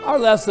Our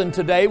lesson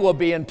today will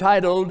be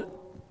entitled,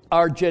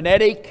 Our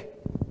Genetic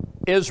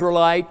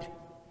Israelite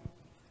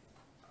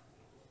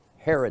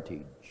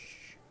Heritage.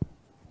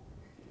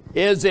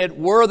 Is it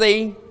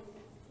worthy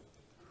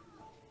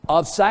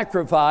of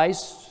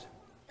sacrifice,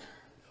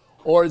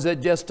 or is it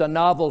just a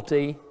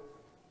novelty?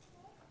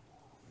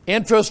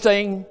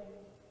 Interesting,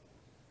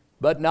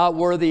 but not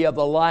worthy of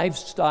a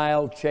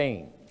lifestyle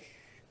change.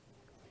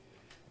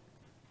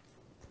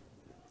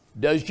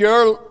 Does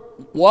your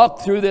walk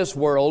through this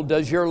world,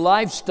 does your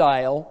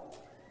lifestyle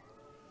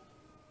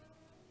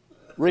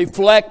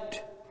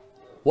reflect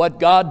what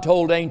God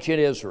told ancient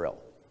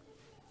Israel?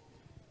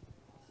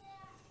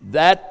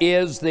 That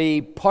is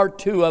the part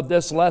 2 of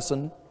this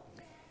lesson.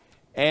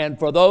 And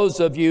for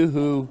those of you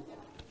who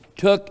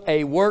took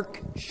a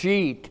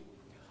worksheet,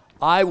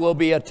 I will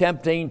be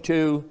attempting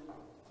to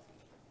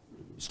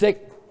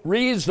stick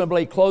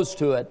reasonably close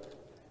to it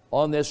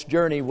on this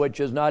journey, which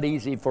is not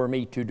easy for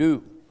me to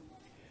do.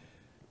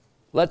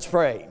 Let's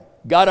pray.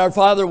 God our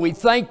Father, we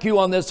thank you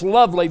on this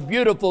lovely,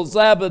 beautiful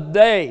Sabbath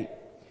day,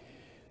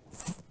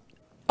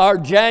 our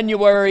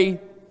January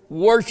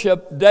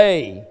worship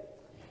day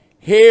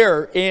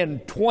here in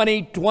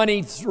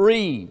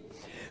 2023,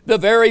 the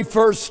very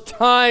first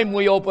time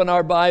we open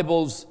our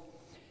Bibles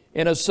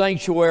in a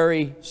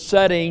sanctuary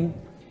setting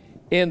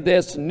in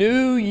this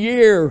new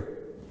year.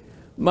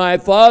 My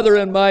Father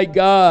and my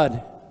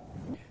God,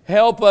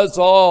 help us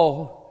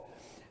all.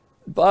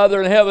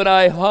 Father in heaven,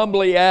 I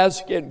humbly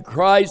ask in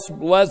Christ's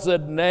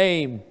blessed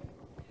name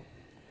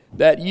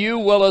that you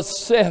will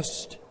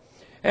assist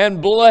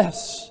and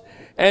bless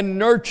and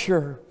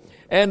nurture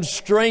and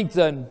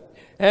strengthen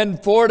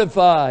and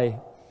fortify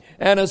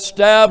and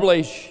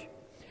establish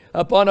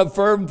upon a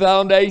firm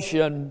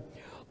foundation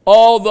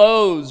all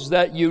those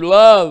that you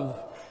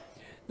love,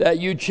 that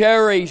you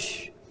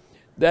cherish,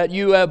 that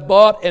you have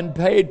bought and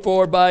paid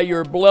for by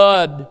your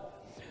blood.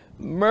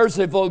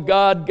 Merciful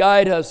God,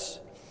 guide us.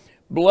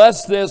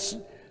 Bless this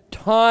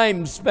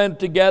time spent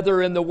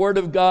together in the Word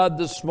of God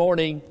this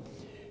morning.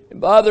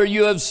 Father,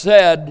 you have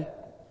said,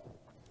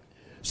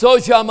 so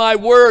shall my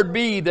word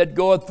be that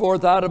goeth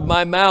forth out of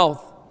my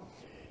mouth.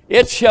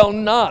 It shall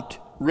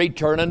not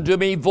return unto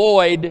me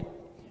void,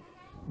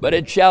 but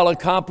it shall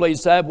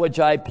accomplish that which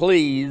I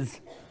please,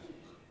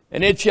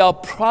 and it shall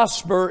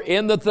prosper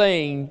in the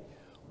thing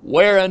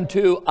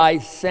whereunto I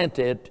sent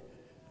it.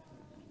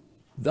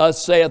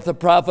 Thus saith the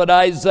prophet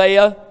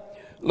Isaiah,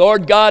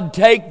 Lord God,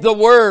 take the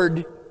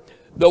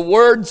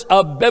words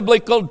of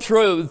biblical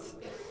truth,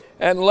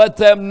 and let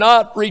them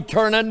not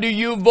return unto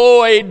you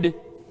void,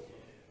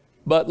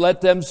 but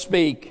let them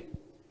speak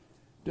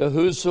to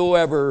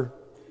whosoever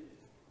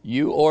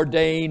you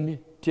ordain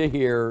to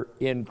hear.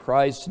 In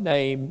Christ's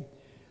name,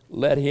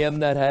 let him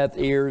that hath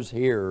ears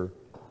hear.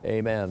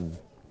 Amen.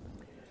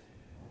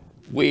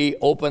 We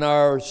open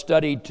our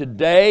study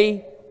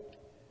today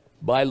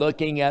by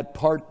looking at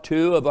part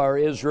 2 of our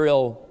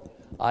Israel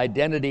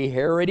identity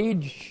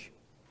heritage.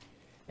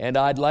 And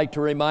I'd like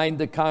to remind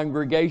the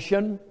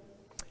congregation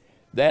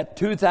that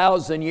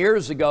 2,000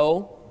 years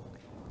ago,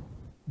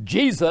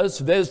 Jesus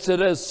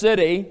visited a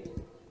city,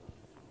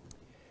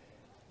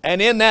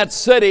 and in that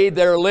city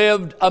there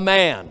lived a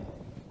man.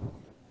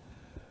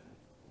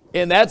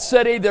 In that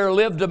city there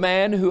lived a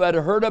man who had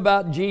heard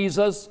about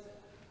Jesus,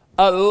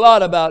 a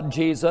lot about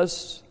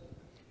Jesus,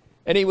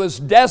 and he was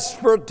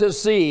desperate to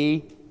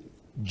see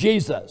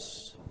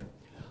Jesus.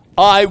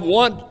 I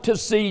want to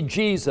see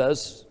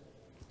Jesus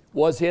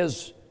was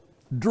his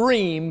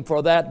dream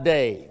for that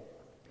day.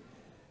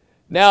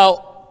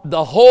 Now,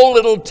 the whole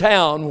little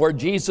town where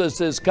Jesus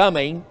is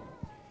coming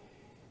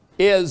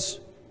is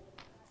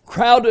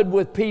crowded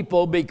with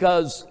people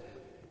because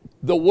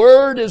the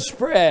word is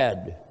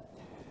spread.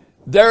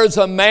 There's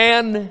a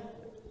man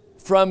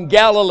from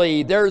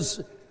Galilee. There's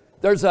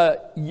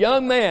a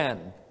young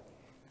man.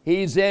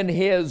 He's in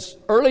his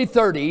early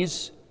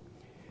 30s,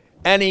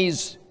 and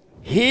he's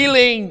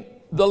healing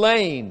the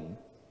lame.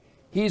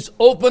 He's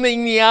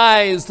opening the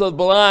eyes of the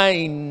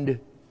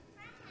blind.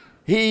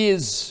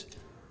 He's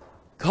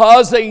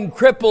causing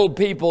crippled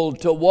people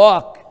to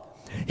walk.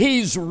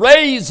 He's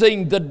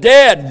raising the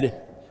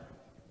dead.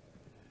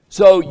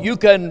 So you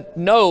can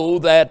know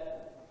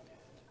that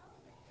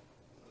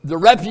the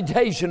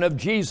reputation of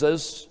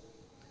Jesus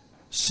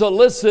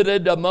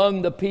solicited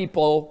among the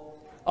people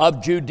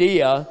of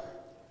Judea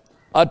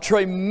a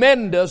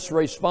tremendous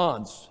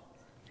response.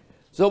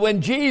 So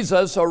when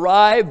Jesus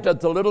arrived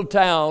at the little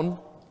town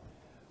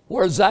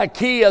where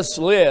Zacchaeus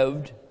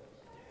lived,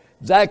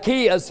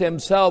 Zacchaeus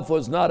himself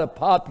was not a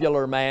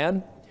popular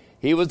man.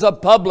 He was a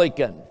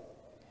publican,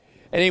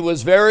 and he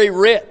was very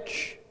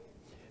rich.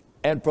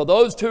 And for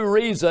those 2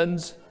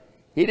 reasons,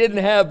 he didn't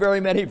have very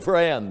many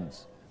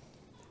friends.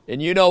 And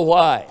you know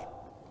why.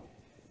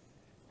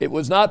 It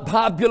was not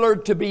popular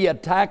to be a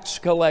tax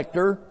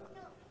collector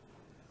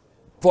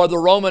for the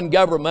Roman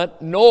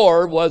government,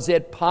 nor was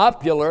it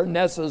popular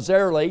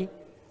necessarily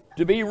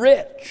to be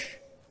rich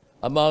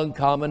among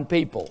common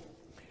people.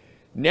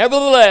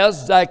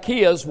 Nevertheless,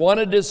 Zacchaeus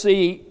wanted to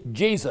see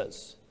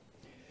Jesus.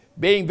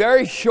 Being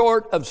very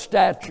short of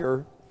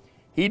stature,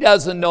 He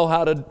doesn't know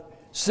how to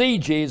see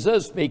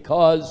Jesus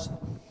because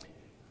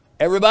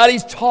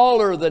everybody's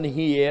taller than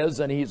he is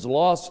and he's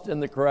lost in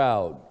the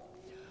crowd.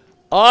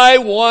 I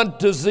want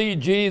to see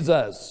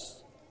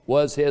Jesus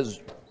was his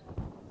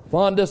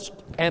fondest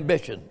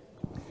ambition.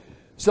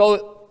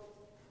 So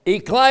he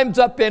climbs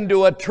up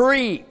into a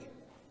tree.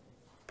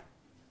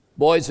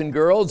 Boys and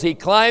girls, he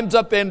climbs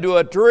up into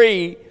a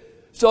tree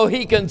so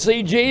he can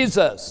see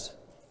Jesus.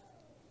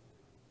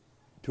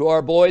 To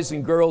our boys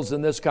and girls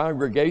in this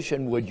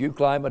congregation, would you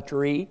climb a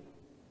tree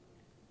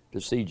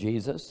to see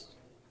Jesus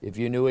if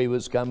you knew he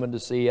was coming to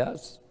see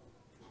us?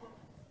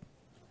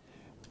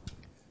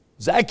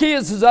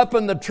 Zacchaeus is up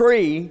in the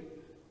tree.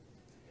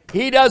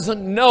 He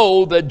doesn't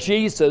know that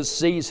Jesus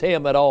sees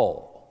him at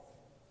all.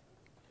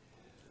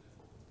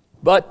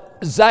 But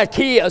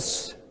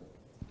Zacchaeus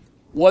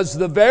was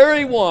the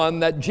very one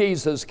that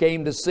Jesus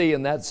came to see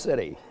in that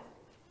city.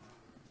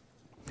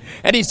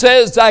 And he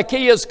says,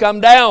 Zacchaeus,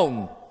 come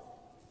down.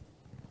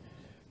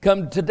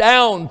 Come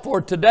down,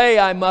 for today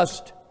I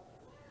must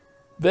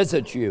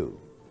visit you.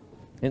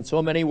 In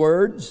so many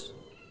words.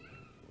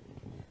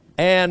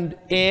 And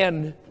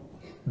in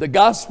the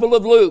Gospel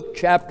of Luke,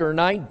 chapter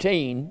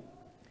 19,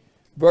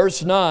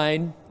 verse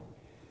 9,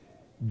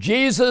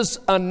 Jesus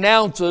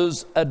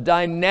announces a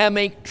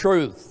dynamic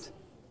truth.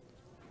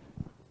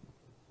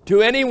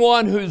 To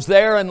anyone who's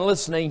there and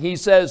listening, he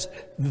says,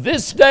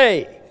 this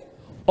day,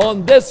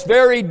 on this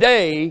very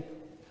day,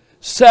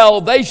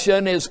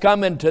 salvation is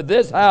coming to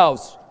this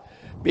house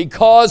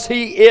because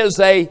he is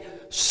a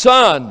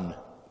son,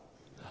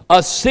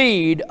 a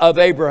seed of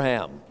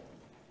Abraham.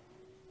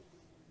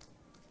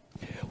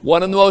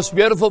 One of the most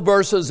beautiful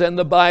verses in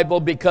the Bible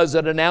because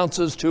it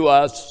announces to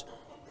us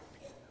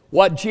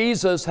what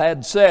Jesus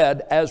had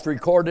said as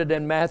recorded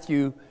in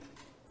Matthew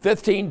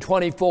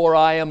 15:24,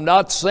 I am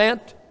not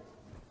sent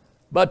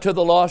but to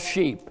the lost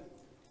sheep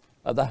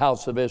of the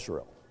house of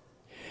Israel.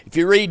 If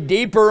you read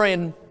deeper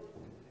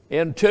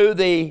into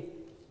the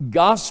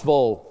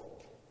gospel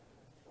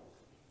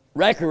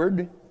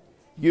record,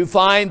 you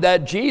find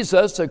that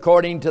Jesus,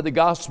 according to the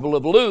Gospel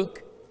of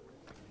Luke,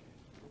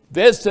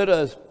 visited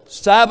a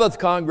Sabbath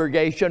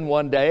congregation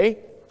one day,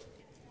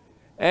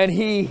 and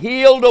he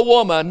healed a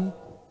woman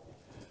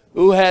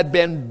who had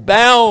been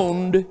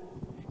bound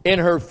in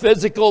her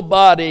physical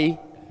body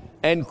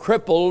and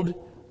crippled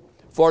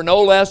for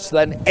no less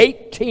than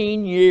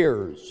 18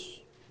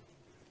 years.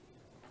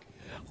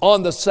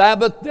 On the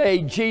Sabbath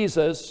day,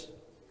 Jesus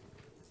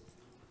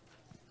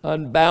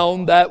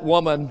unbound that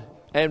woman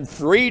and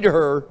freed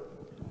her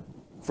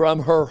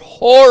from her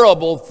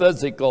horrible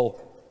physical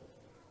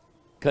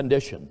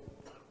condition.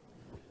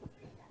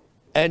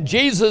 And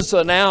Jesus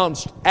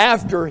announced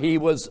after he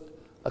was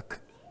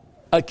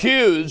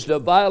accused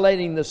of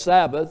violating the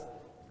Sabbath,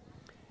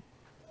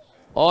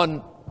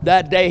 on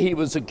that day he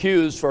was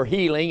accused for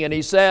healing, and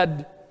he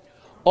said,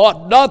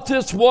 ought not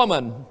this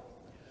woman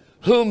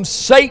whom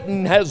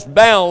Satan has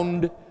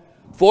bound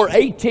for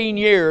 18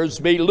 years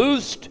be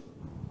loosed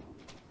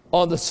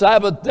on the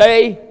Sabbath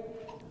day?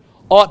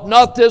 Ought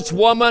not this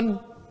woman,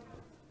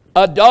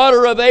 a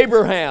daughter of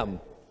Abraham,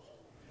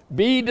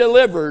 be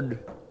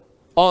delivered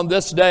on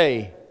this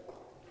day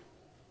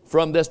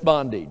from this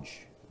bondage?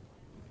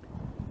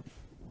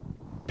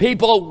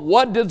 People,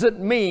 what does it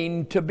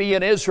mean to be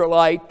an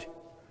Israelite?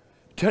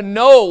 To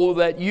know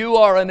that you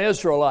are an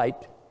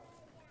Israelite.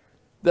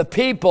 The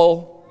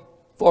people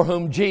for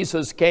whom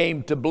Jesus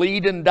came to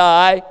bleed and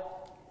die.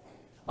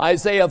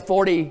 Isaiah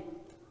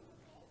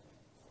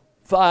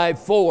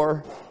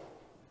 45:4.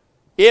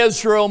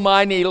 Israel,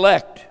 mine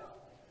elect,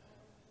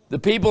 the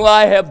people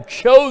I have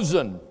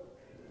chosen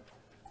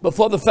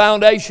before the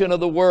foundation of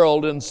the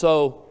world. And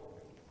so,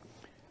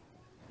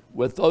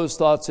 with those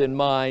thoughts in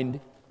mind,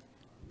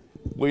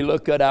 we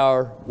look at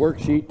our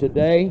worksheet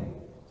today.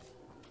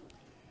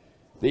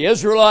 The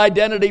Israel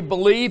identity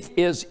belief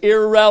is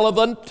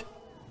irrelevant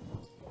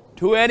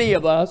to any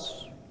of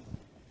us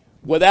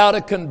without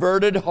a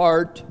converted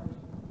heart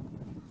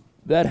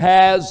that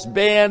has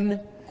been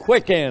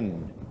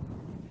quickened.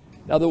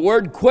 Now, the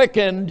word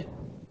quickened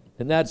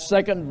in that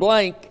second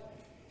blank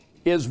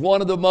is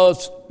one of the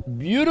most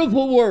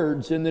beautiful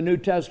words in the New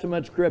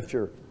Testament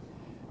Scripture,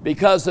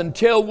 because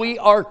until we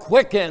are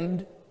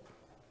quickened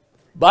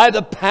by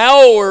the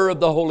power of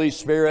the Holy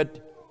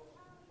Spirit,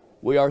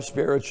 we are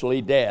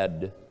spiritually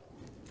dead.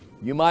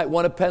 You might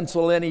want to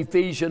pencil in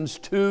Ephesians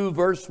 2,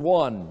 verse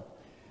 1.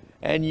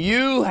 And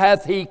you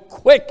hath he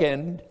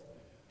quickened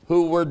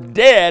who were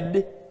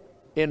dead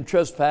in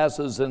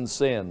trespasses and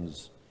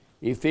sins.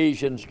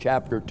 Ephesians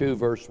chapter 2,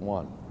 verse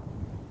 1.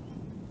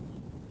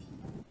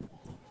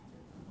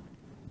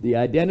 The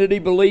identity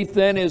belief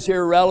then is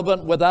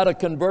irrelevant without a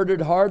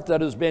converted heart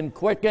that has been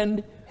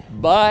quickened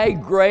by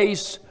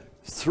grace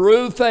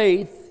through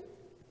faith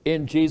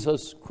in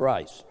Jesus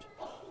Christ.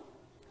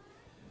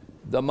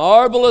 The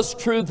marvelous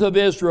truth of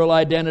Israel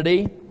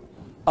identity,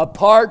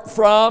 apart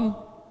from,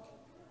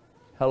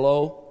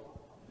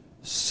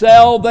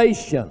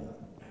 salvation,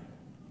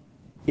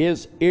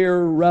 is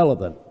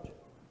irrelevant.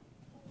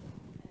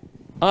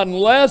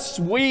 Unless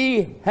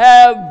we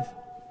have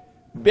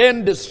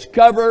been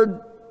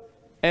discovered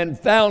and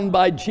found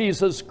by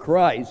Jesus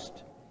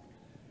Christ,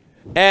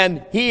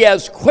 and He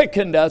has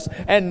quickened us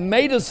and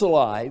made us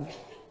alive.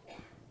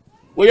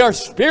 We are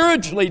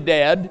spiritually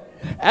dead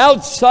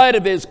outside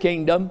of His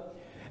kingdom,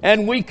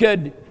 and we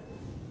could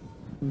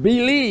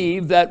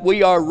believe that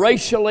we are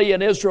racially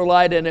an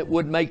Israelite, and it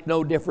would make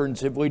no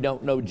difference if we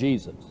don't know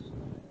Jesus.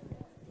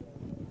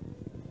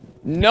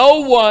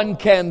 No one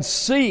can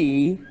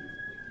see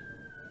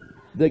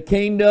the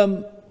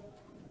kingdom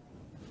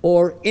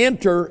or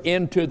enter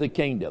into the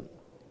kingdom.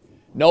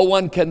 No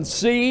one can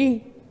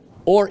see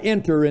or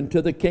enter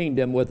into the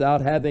kingdom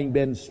without having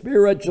been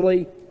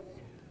spiritually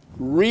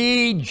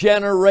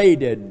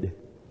regenerated.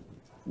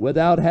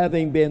 Without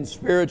having been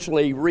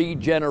spiritually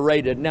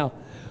regenerated. Now,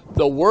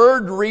 the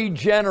word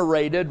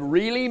regenerated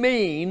really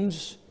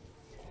means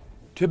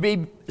to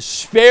be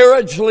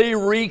spiritually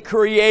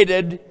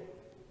recreated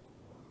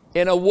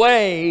in a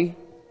way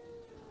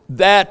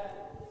that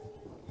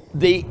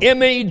the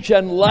image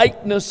and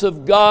likeness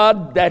of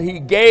God that He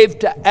gave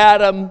to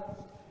Adam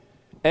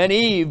and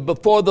Eve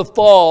before the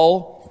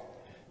fall,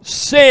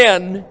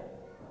 sin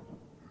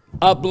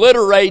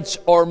obliterates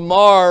or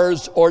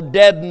mars or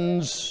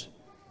deadens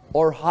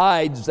or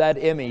hides that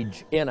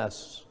image in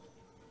us.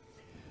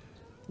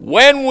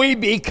 When we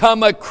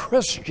become a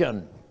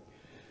Christian,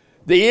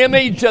 the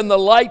image and the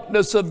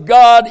likeness of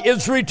God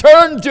is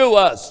returned to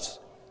us.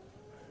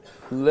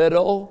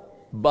 Little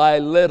by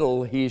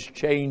little, He's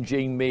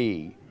changing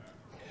me.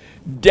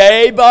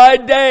 Day by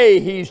day,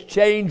 He's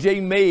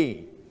changing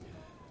me.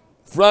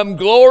 From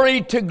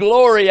glory to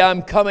glory,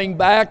 I'm coming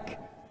back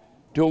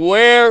to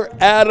where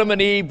Adam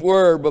and Eve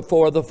were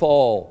before the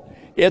fall.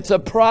 It's a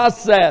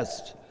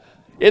process.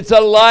 It's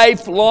a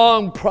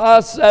lifelong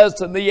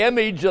process, and the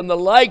image and the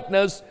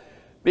likeness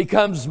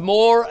becomes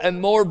more and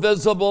more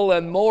visible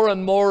and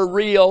more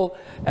real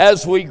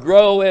as we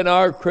grow in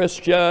our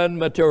Christian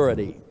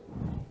maturity.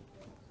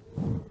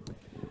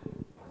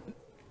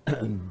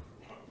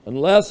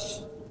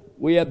 Unless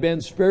we have been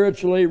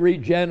spiritually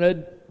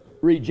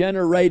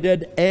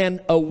regenerated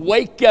and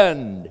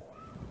awakened.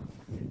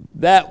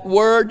 That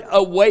word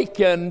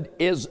awakened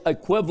is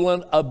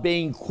equivalent of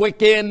being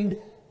quickened,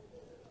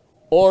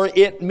 or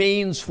it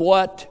means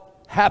what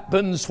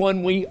happens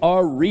when we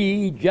are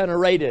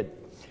regenerated.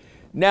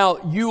 Now,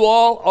 you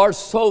all are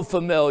so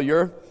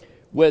familiar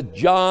with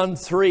John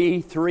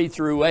 3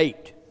 through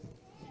 8.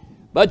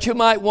 But you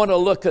might want to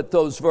look at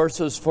those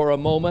verses for a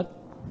moment.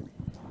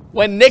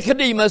 When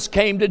Nicodemus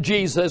came to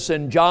Jesus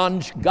in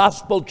John's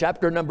Gospel,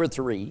 chapter number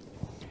 3,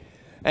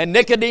 and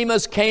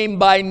Nicodemus came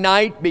by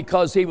night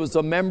because he was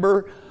a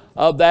member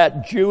of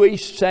that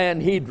Jewish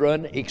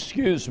Sanhedrin,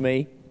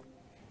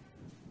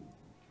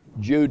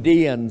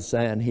 Judean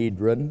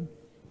Sanhedrin.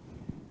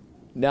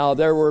 Now,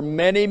 there were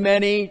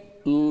many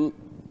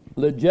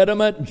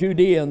legitimate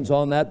Judeans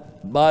on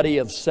that body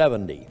of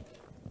 70.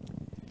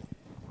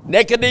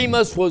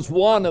 Nicodemus was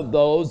one of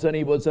those, and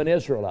he was an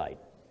Israelite.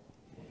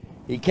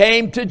 He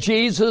came to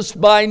Jesus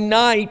by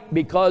night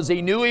because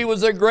he knew he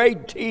was a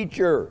great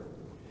teacher.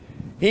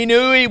 He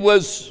knew he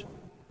was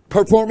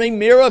performing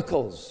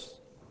miracles.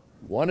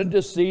 Wanted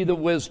to see the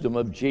wisdom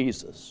of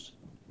Jesus.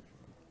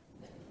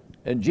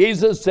 And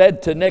Jesus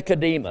said to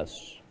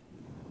Nicodemus,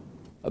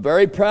 a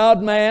very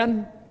proud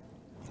man,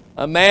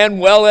 a man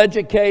well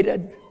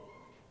educated,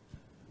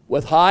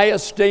 with high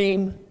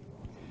esteem,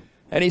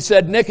 and he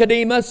said,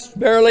 Nicodemus,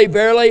 verily,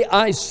 verily,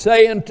 I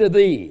say unto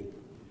thee.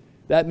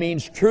 That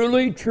means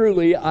truly,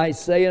 truly, I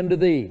say unto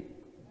thee,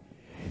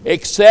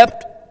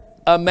 except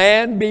a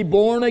man be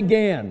born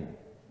again.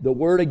 The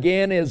word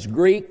again is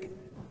Greek,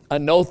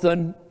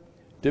 anothen,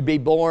 to be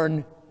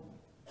born,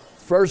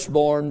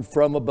 firstborn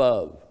from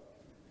above,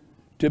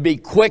 to be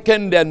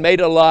quickened and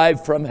made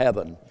alive from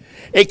heaven.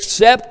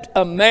 Except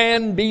a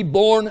man be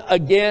born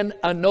again,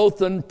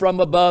 anothen,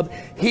 from above,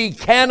 he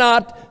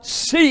cannot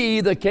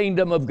see the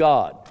kingdom of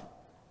God.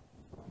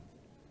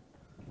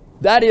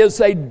 That is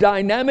a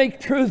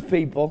dynamic truth,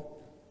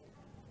 people.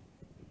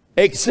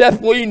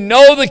 Except we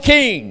know the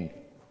King,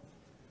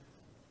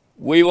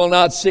 we will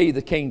not see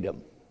the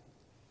kingdom.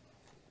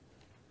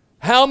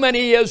 How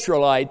many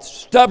Israelites,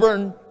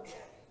 stubborn,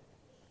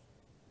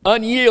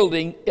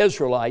 unyielding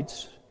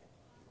Israelites,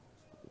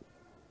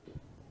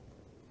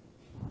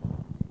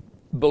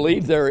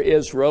 believe they're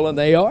Israel, and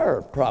they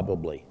are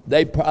probably.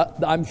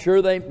 I'm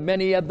sure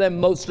many of them,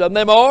 most of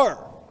them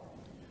are.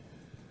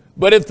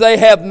 But if they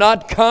have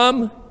not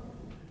come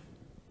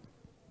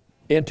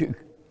into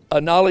a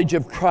knowledge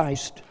of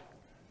Christ,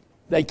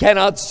 they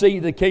cannot see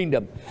the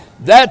kingdom.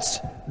 That's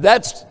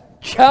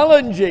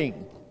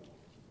challenging.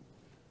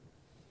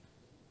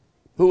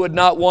 Who would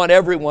not want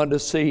everyone to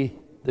see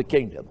the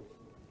kingdom?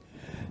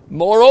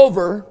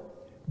 Moreover,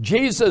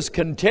 Jesus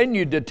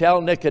continued to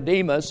tell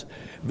Nicodemus,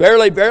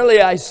 verily,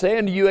 verily, I say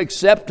unto you,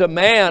 except a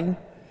man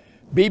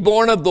be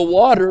born of the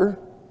water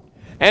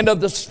and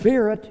of the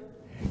Spirit,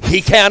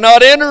 he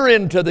cannot enter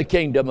into the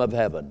kingdom of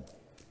heaven.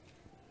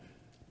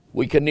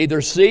 We can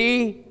neither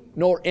see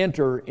nor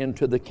enter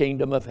into the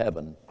kingdom of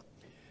heaven.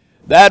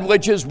 That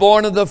which is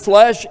born of the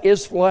flesh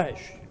is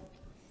flesh,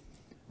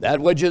 That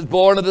which is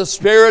born of the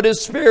Spirit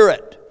is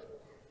spirit.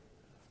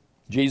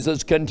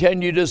 Jesus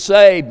continued to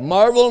say,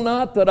 marvel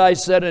not that I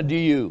said unto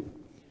you,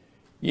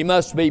 ye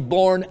must be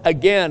born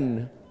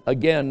again,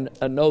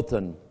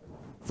 anothen,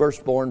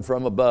 firstborn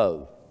from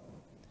above.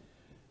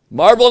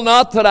 Marvel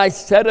not that I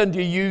said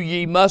unto you,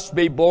 ye must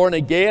be born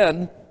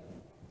again.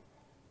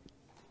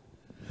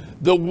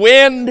 The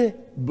wind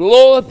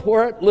bloweth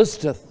where it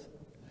listeth,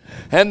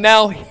 and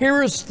thou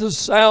hearest the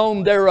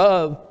sound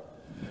thereof,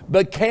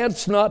 but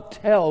canst not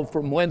tell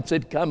from whence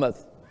it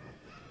cometh,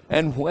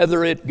 and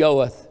whither it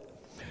goeth.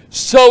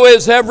 So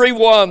is every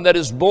one that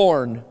is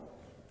born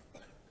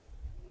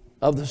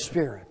of the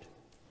Spirit.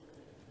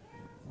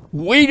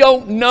 We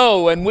don't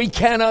know and we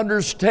can't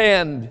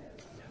understand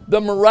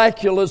the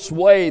miraculous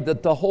way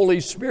that the Holy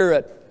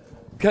Spirit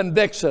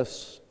convicts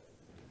us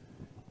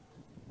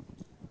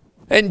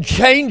and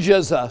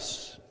changes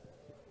us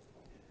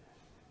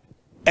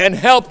and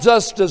helps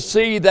us to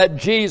see that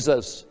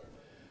Jesus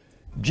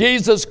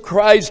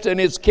Christ and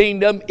His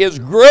kingdom is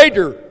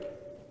greater,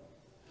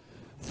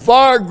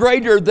 far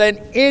greater than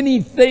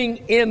anything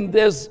in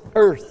this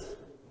earth,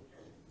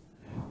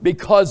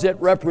 because it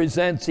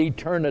represents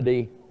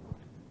eternity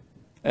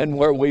and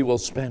where we will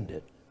spend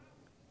it.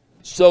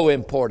 So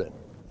important.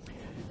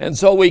 And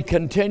so we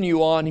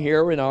continue on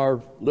here in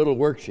our little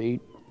worksheet.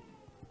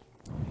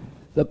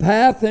 The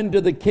path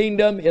into the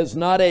kingdom is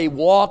not a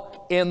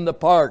walk in the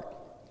park.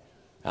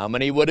 How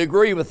many would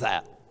agree with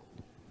that?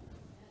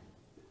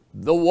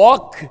 The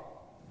road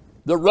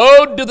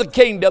to the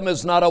kingdom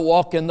is not a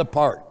walk in the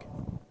park.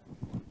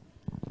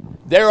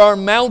 There are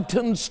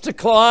mountains to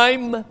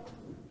climb,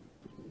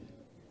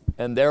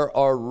 and there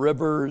are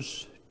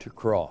rivers to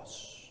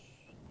cross.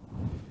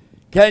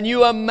 Can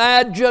you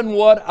imagine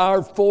what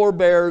our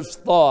forebears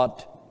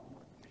thought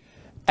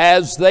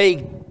as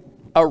they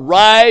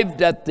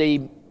arrived at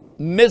the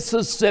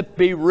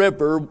Mississippi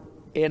River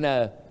in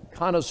a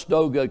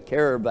Conestoga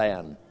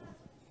caravan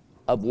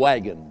of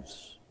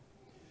wagons?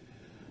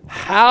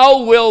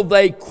 How will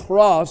they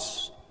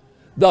cross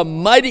the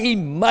mighty,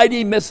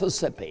 mighty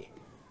Mississippi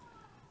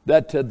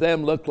that to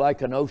them looked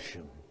like an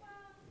ocean?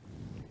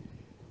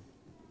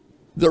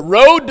 The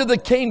road to the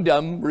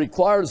kingdom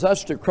requires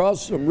us to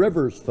cross some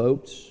rivers,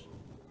 folks.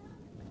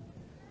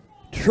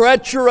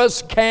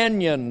 Treacherous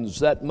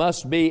canyons that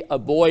must be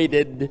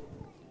avoided.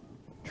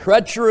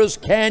 Treacherous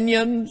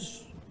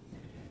canyons.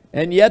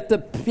 And yet the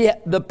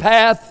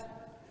path,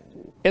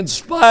 in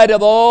spite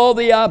of all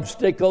the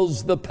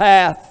obstacles, the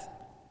path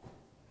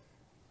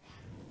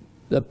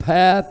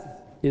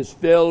is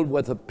filled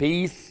with a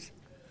peace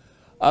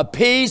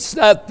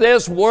that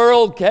this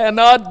world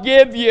cannot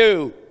give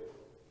you,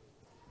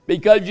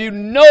 because you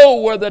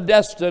know where the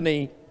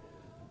destiny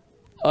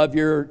of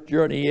your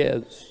journey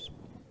is.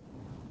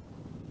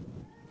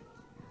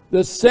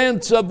 The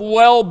sense of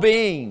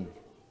well-being,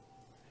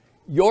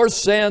 your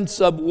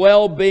sense of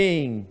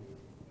well-being,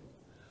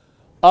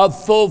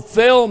 of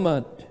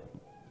fulfillment,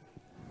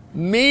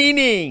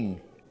 meaning,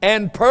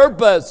 and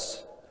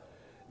purpose.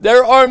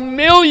 There are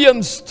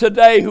millions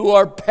today who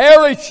are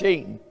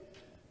perishing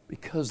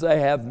because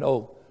they have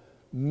no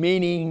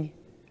meaning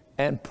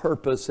and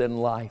purpose in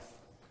life.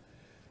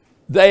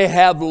 They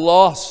have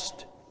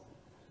lost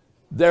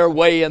their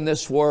way in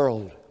this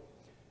world.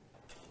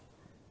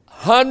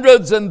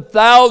 Hundreds and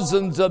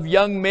thousands of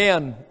young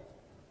men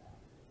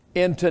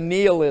into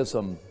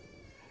nihilism.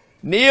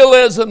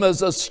 Nihilism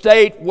is a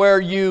state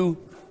where you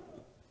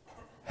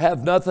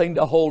have nothing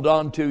to hold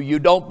on to. You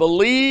don't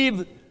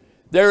believe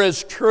there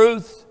is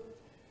truth,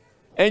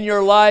 and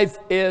your life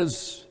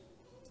is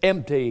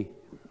empty.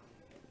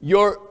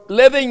 You're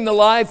living the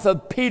life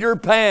of Peter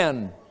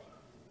Pan.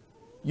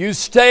 You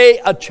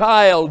stay a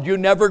child. You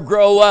never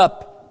grow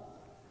up.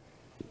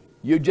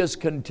 You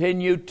just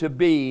continue to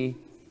be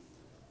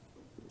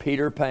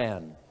Peter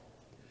Pan.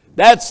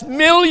 That's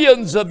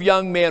millions of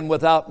young men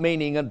without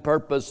meaning and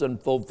purpose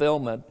and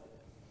fulfillment.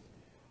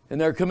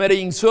 And they're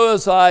committing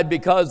suicide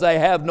because they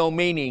have no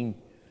meaning.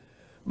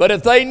 But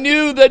if they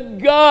knew that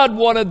God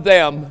wanted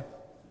them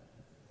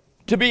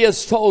to be a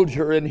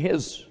soldier in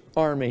His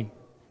army,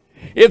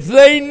 if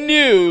they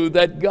knew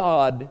that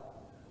God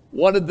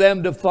wanted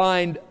them to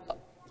find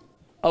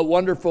a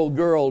wonderful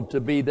girl to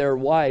be their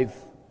wife,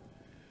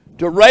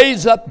 to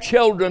raise up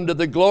children to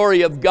the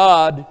glory of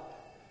God,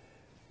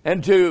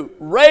 and to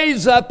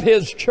raise up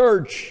His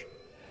church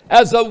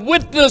as a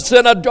witness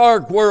in a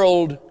dark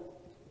world,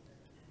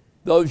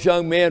 those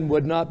young men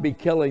would not be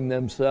killing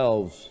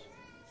themselves.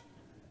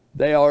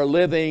 They are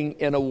living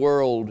in a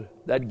world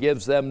that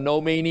gives them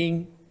no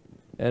meaning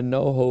and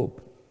no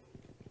hope,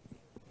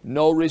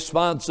 no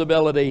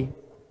responsibility.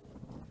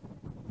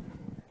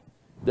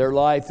 Their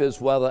life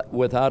is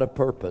without a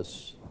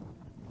purpose.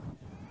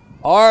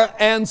 Our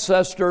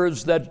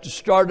ancestors that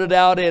started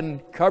out in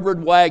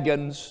covered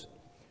wagons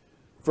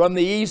from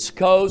the East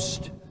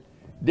Coast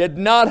did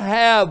not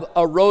have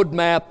a road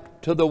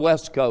map to the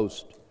West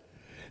Coast.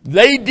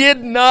 They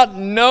did not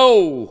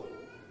know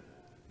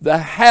the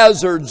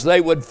hazards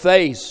they would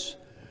face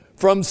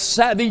from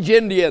savage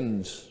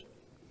Indians,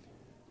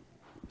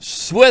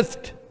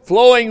 swift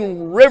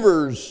flowing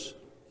rivers,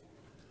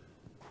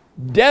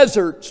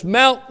 deserts,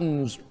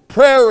 mountains,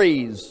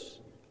 prairies,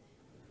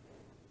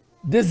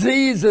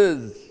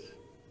 diseases.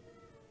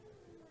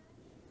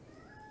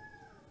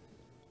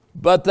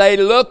 But they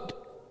looked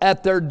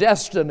at their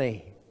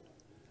destiny.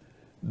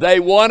 They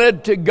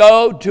wanted to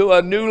go to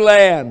a new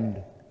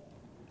land.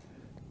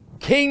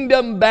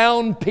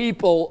 Kingdom-bound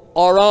people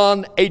are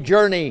on a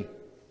journey.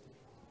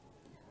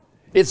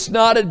 It's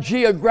not a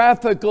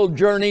geographical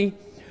journey,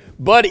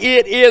 but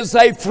it is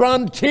a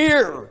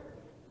frontier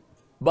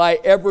by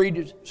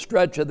every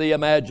stretch of the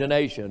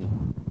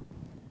imagination.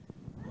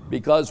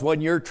 Because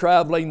when you're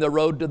traveling the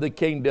road to the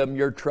kingdom,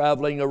 you're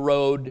traveling a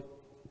road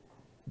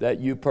that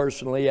you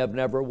personally have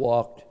never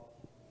walked.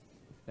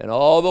 And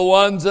all the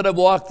ones that have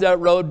walked that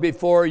road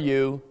before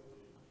you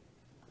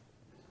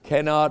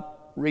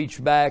cannot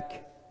reach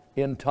back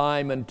in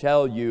time and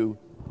tell you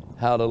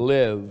how to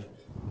live,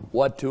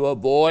 what to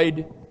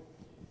avoid,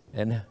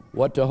 and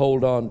what to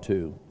hold on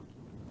to.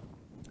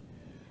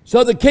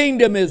 So the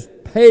kingdom is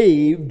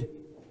paved.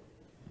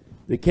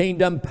 The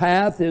kingdom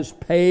path is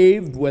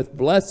paved with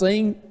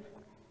blessing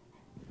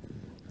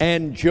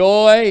and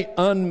joy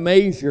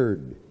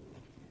unmeasured.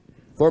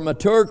 For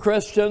mature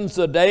Christians,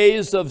 the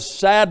days of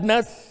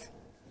sadness,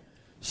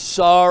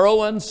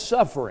 sorrow, and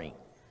suffering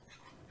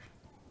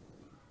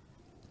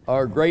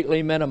are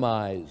greatly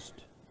minimized.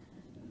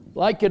 I'd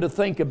like you to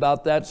think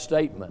about that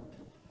statement.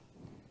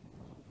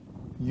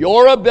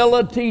 Your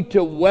ability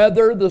to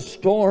weather the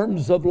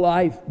storms of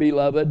life,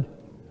 beloved,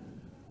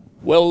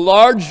 will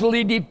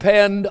largely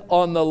depend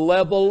on the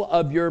level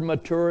of your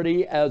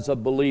maturity as a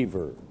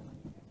believer.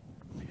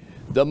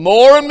 The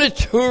more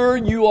mature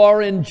you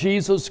are in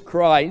Jesus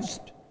Christ,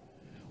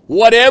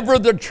 whatever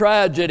the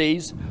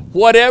tragedies,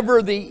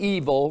 whatever the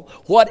evil,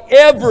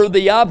 whatever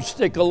the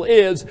obstacle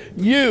is,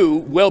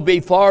 you will be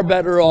far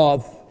better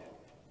off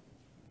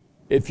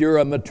if you're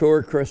a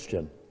mature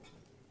Christian.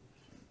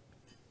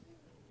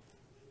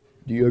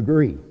 Do you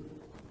agree?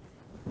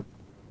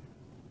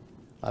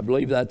 I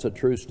believe that's a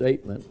true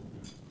statement.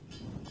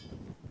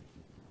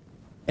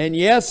 And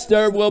yes,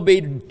 there will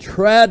be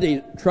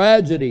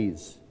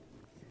tragedies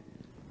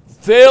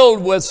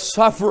filled with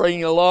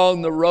suffering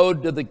along the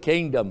road to the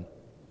kingdom.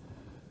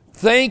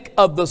 Think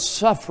of the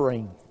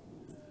suffering.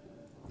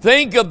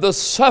 Think of the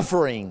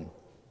suffering.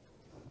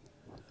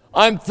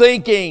 I'm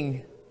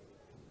thinking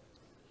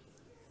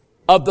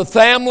of the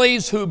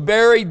families who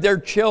buried their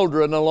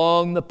children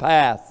along the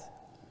path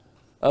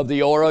of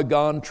the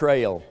Oregon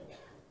Trail.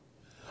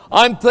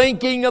 I'm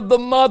thinking of the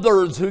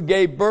mothers who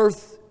gave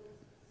birth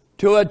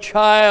to a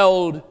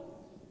child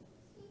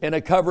in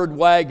a covered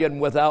wagon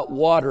without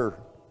water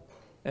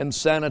and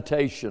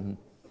sanitation.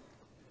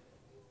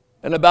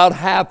 And about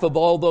half of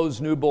all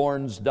those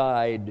newborns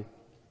died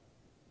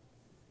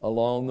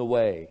along the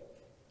way.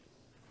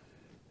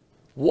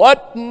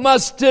 What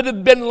must it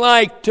have been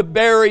like to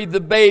bury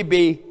the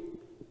baby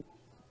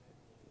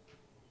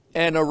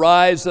and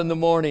arise in the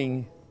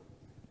morning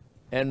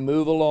and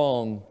move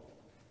along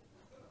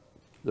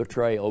the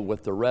trail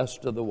with the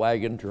rest of the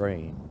wagon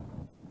train?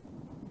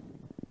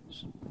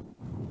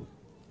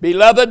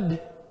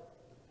 Beloved,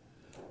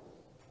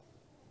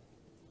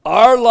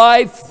 our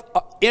life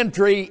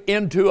entry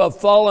into a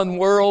fallen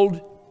world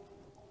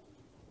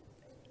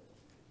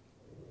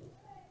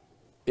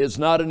is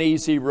not an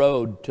easy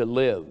road to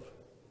live.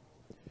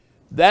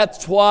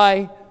 That's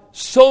why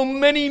so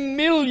many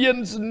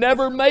millions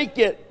never make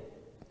it.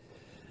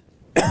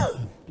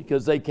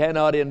 Because they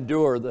cannot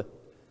endure the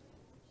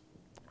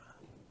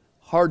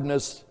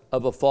hardness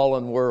of a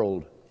fallen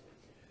world.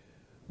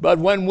 But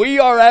when we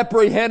are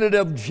apprehended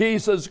of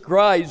Jesus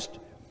Christ,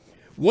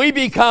 we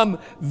become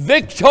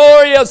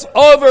victorious,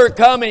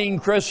 overcoming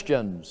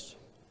Christians.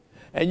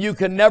 And you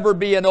can never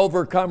be an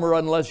overcomer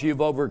unless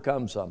you've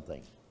overcome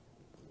something.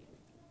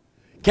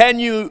 Can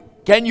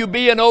you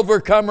be an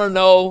overcomer?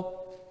 No.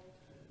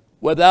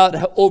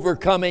 Without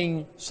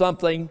overcoming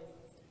something.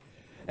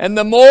 And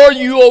the more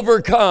you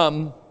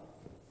overcome,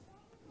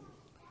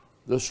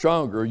 the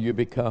stronger you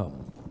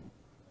become.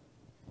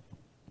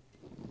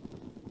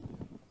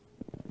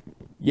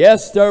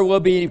 Yes, there will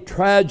be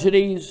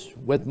tragedies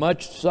with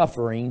much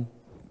suffering,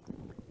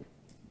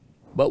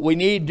 but we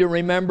need to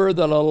remember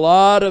that a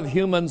lot of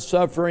human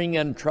suffering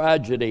and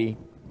tragedy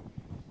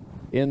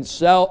is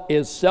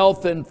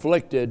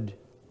self-inflicted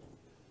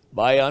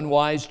by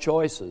unwise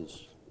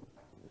choices.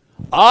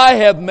 I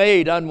have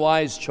made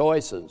unwise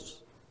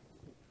choices.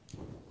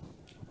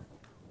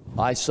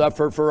 I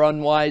suffer for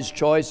unwise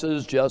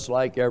choices just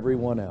like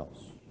everyone else.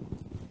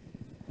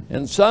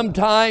 And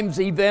sometimes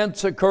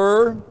events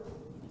occur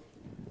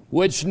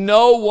which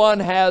no one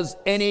has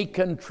any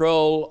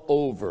control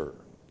over.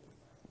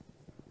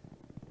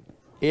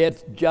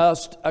 It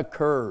just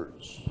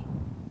occurs.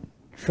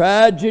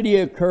 Tragedy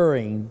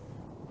occurring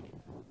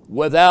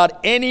without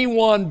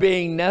anyone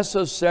being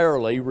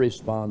necessarily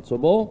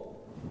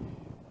responsible.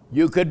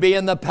 You could be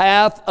in the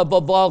path of a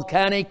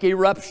volcanic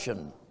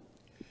eruption.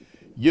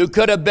 You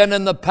could have been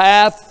in the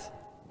path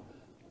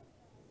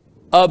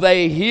of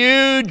a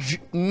huge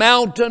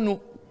mountain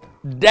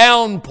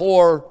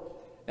downpour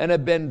and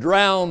have been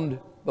drowned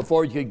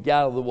before you could get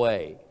out of the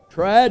way.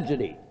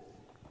 Tragedy.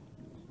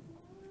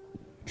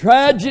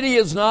 Tragedy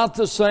is not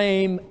the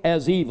same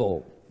as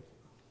evil.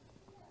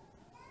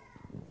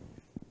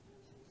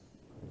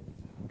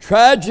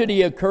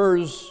 Tragedy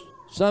occurs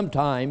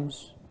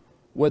sometimes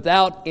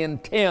without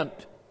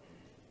intent,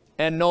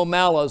 and no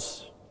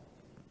malice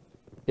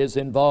is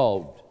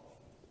involved.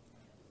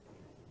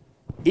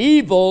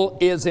 Evil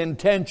is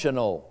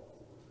intentional.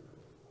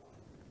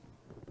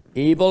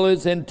 Evil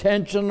is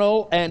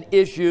intentional and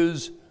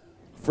issues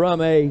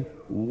from a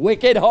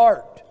wicked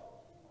heart.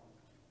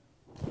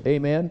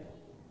 Amen.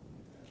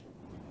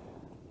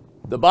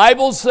 The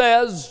Bible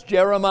says,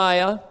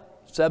 Jeremiah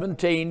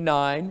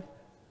 17:9,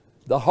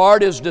 the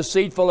heart is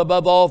deceitful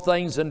above all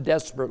things and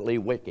desperately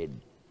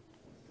wicked.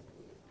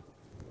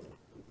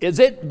 Is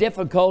it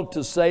difficult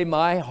to say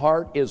my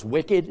heart is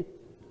wicked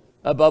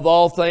above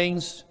all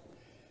things?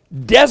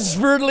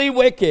 Desperately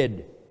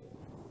wicked.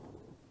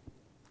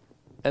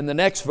 And the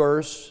next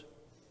verse,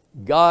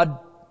 God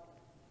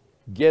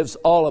gives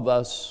all of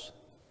us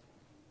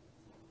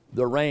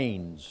the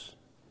reins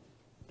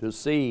to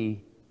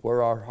see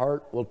where our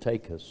heart will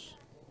take us.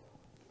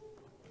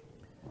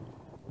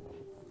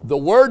 The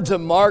words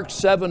of Mark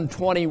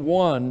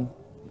 7:21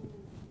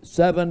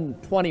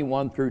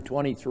 through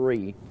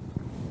 23,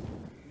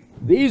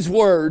 these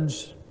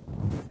words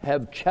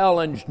have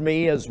challenged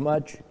me as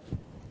much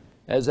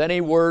as any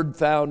word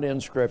found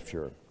in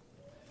Scripture.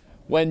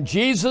 When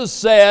Jesus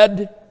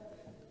said,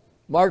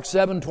 Mark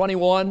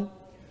 7:21,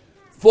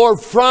 for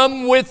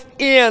from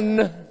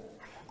within,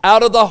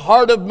 out of the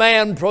heart of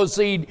man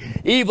proceed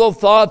evil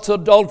thoughts,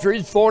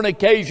 adulteries,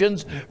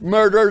 fornications,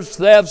 murders,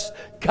 thefts,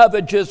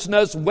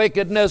 covetousness,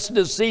 wickedness,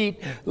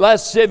 deceit,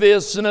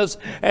 lasciviousness,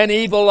 and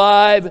evil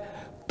eye,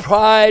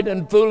 pride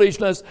and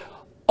foolishness.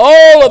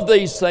 All of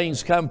these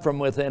things come from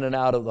within and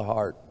out of the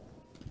heart.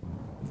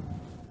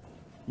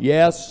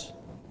 Yes,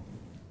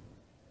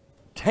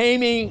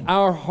 taming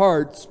our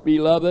hearts,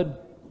 beloved,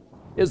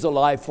 is a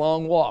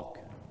lifelong walk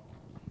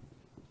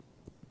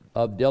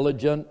of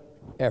diligent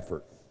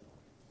effort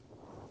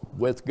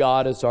with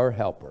God as our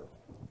helper.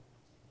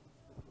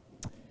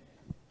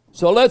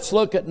 So let's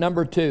look at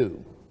number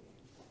 2.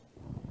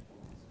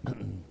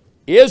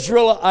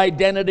 Israel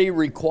identity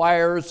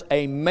requires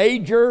a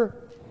major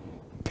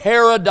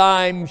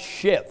paradigm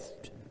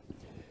shift.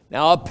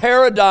 Now, a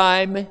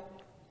paradigm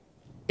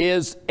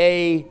is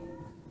a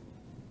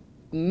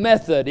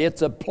method,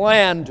 it's a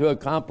plan to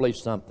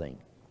accomplish something.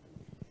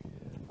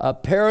 A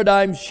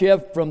paradigm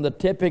shift from the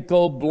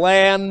typical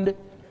bland,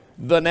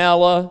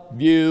 vanilla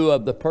view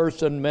of the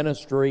person,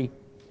 ministry,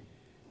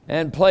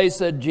 and place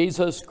that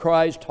Jesus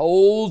Christ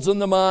holds in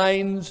the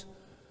minds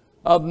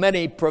of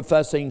many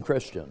professing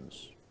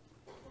Christians.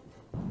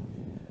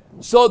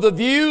 So the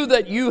view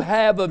that you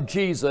have of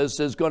Jesus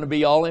is going to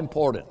be all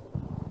important.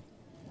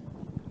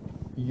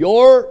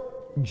 Your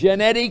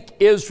genetic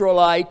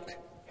Israelite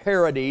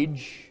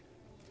heritage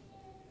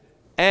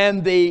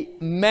and the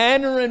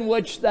manner in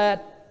which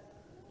that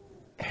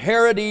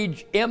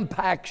heritage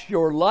impacts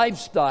your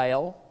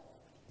lifestyle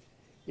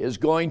is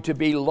going to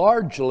be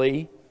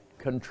largely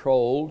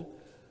controlled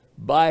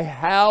by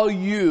how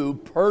you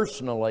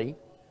personally,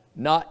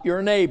 not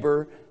your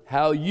neighbor,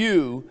 how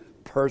you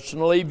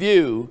personally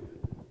view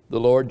the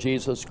Lord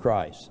Jesus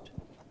Christ.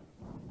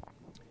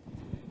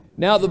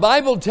 Now, the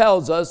Bible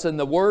tells us in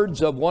the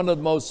words of one of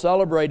the most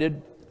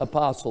celebrated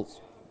apostles,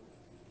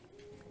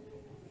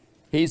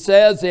 he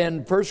says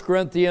in 1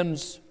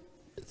 Corinthians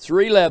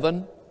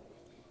 3:11,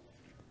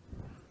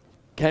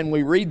 can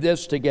we read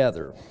this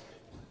together?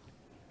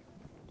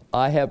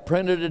 I have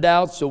printed it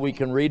out so we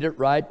can read it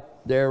right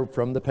there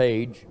from the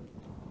page.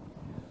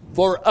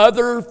 For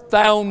other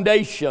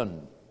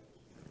foundation.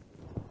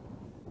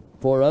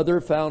 For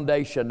other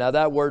foundation. Now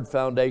that word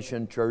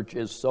foundation, church,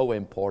 is so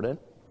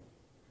important.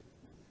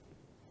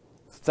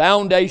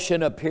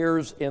 Foundation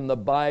appears in the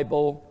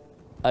Bible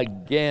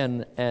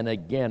again and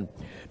again.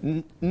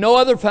 No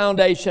other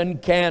foundation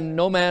can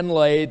no man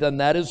lay than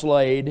that is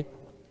laid,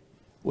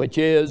 which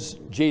is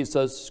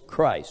Jesus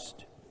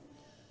Christ.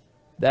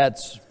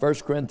 That's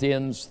 1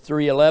 Corinthians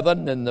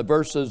 3:11 and the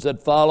verses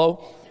that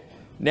follow.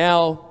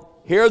 Now,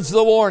 here's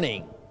the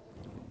warning.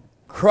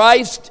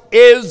 Christ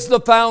is the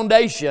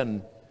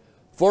foundation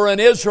for an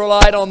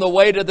Israelite on the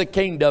way to the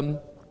kingdom.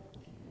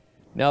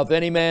 Now, if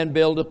any man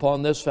build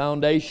upon this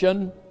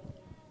foundation,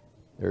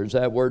 there's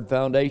that word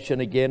foundation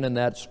again in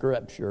that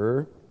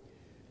scripture.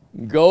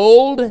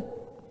 Gold,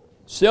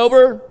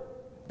 silver,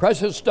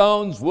 precious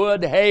stones,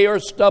 wood, hay, or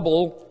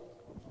stubble.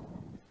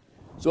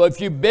 So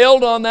if you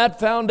build on that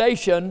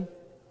foundation,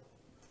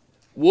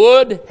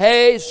 wood,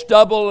 hay,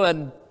 stubble,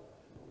 and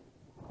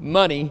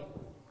money,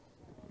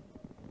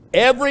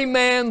 every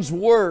man's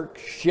work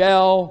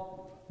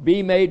shall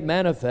be made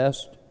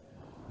manifest,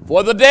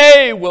 for the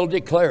day will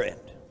declare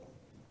it,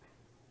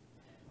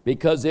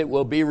 because it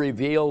will be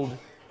revealed.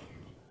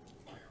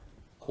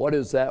 What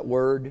is that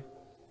word?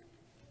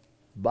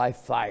 By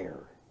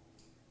fire.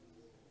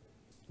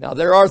 Now,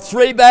 there are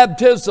 3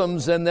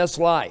 baptisms in this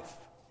life.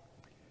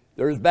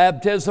 There's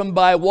baptism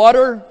by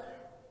water,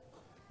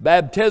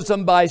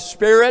 baptism by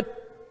Spirit,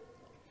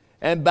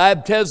 and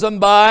baptism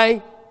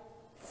by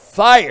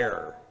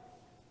fire.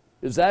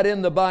 Is that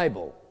in the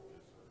Bible?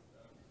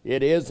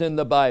 It is in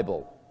the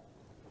Bible.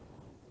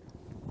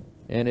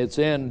 And it's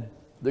in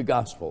the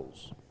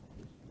Gospels.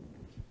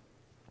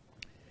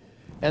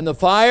 And the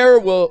fire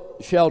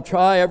shall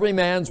try every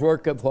man's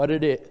work of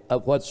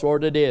what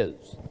sort it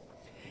is.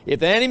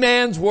 If any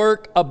man's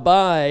work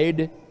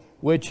abide,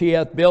 which he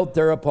hath built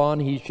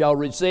thereupon, he shall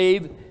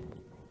receive.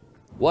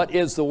 What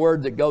is the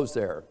word that goes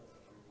there?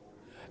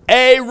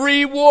 A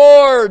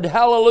reward.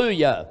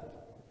 Hallelujah.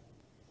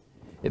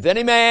 If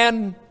any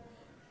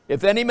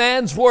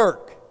man's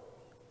work,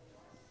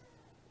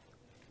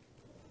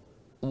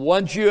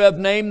 once you have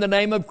named the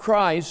name of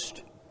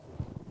Christ,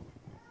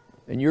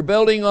 and you're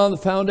building on the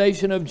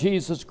foundation of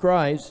Jesus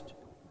Christ,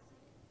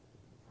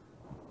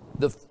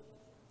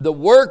 the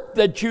work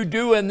that you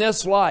do in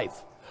this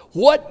life,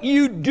 what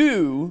you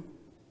do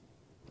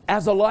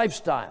as a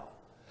lifestyle,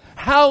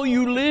 how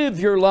you live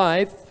your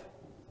life,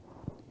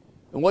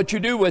 and what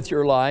you do with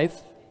your life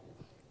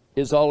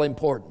is all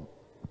important.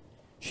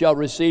 Shall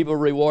receive a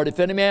reward. If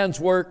any man's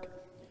work,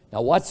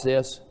 now what's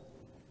this?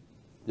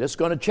 This is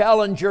going to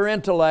challenge your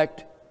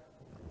intellect.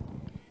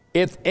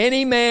 If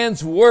any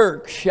man's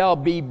work shall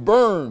be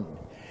burned,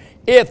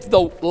 if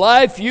the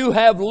life you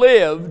have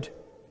lived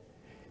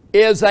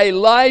is a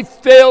life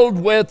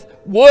filled with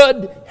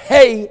wood,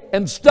 hay,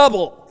 and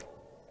stubble.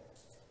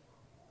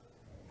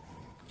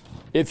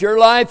 If your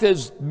life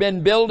has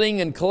been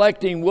building and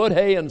collecting wood,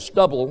 hay, and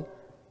stubble,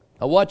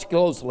 now watch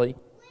closely.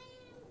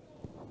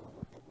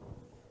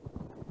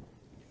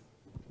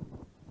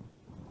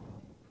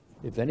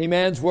 If any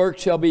man's work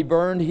shall be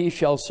burned, he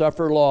shall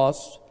suffer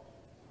loss,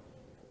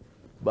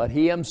 but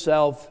he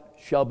himself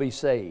shall be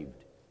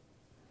saved.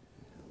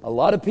 A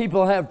lot of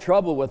people have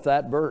trouble with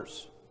that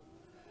verse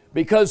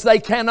because they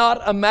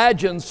cannot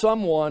imagine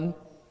someone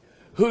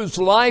whose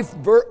life's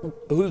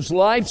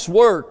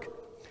work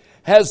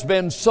has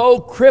been so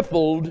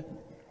crippled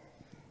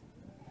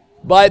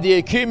by the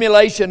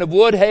accumulation of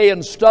wood, hay,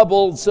 and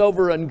stubble,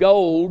 silver and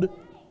gold,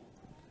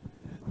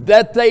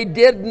 that they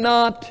did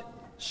not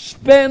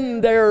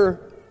spend their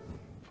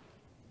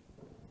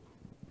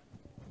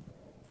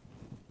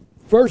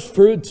first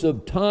fruits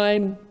of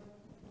time,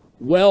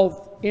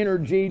 wealth,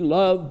 energy,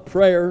 love,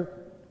 prayer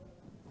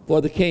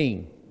for the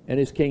King and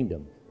His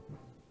kingdom.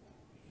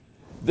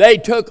 They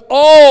took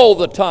all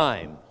the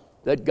time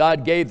that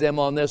God gave them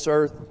on this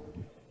earth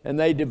and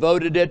they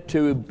devoted it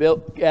to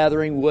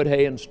gathering wood,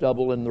 hay, and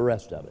stubble and the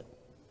rest of it.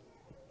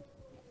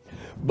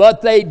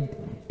 But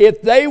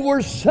if they were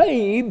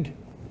saved,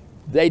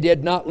 they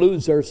did not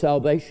lose their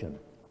salvation.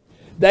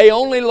 They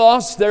only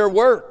lost their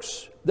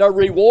works, their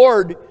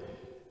reward.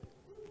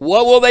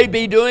 What will they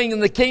be doing in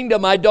the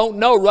kingdom? I don't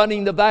know.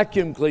 Running the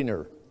vacuum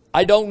cleaner.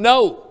 I don't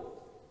know.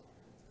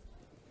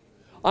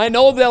 I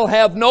know they'll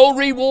have no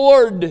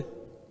reward.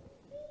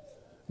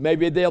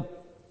 Maybe they'll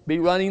be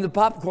running the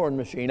popcorn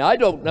machine. I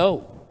don't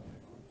know.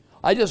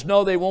 I just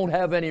know they won't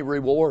have any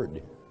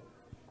reward.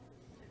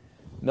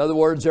 In other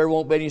words, there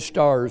won't be any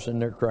stars in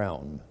their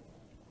crown.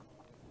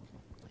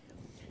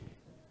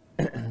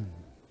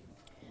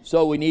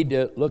 So we need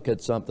to look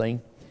at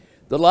something.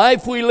 The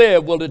life we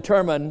live will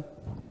determine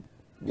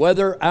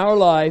whether our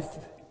life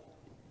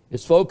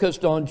is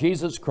focused on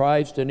Jesus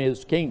Christ and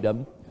His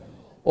kingdom,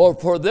 or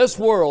for this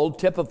world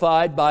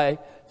typified by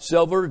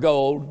silver,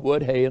 gold,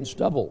 wood, hay, and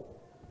stubble.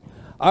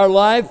 Our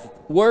life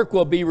work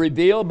will be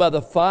revealed by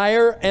the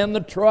fire and the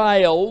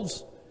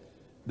trials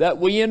that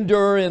we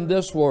endure in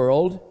this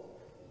world.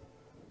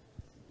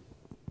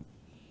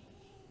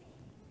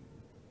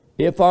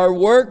 If our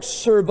works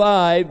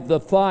survive the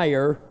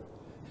fire,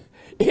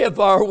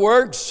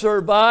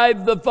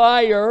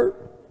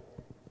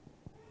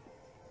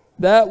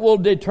 that will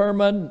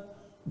determine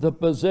the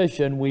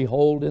position we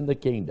hold in the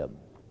kingdom.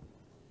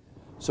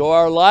 So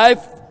our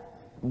life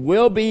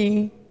will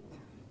be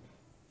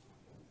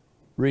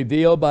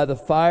revealed by the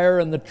fire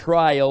and the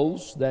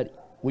trials that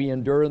we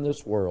endure in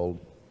this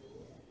world.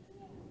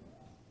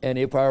 And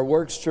if our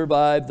works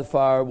survive the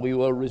fire, we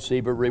will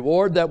receive a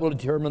reward that will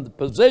determine the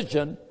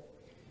position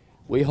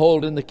we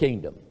hold in the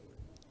kingdom.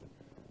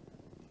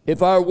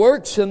 If our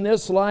works in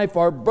this life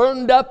are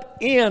burned up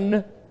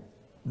in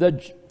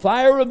the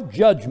fire of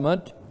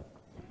judgment,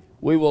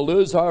 we will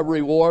lose our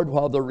reward,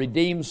 while the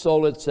redeemed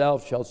soul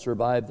itself shall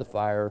survive the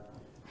fire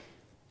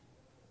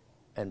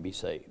and be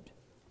saved.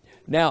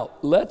 Now,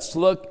 let's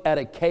look at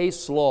a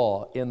case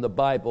law in the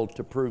Bible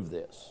to prove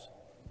this.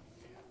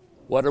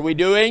 What are we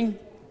doing?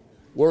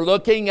 We're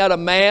looking at a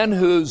man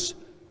whose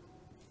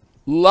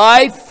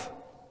life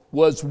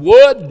was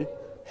wood,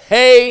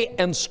 hay,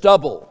 and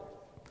stubble,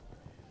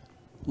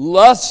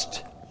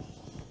 lust,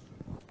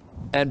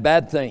 and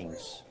bad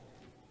things.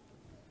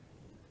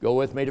 Go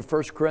with me to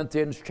 1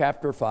 Corinthians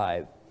chapter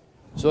 5.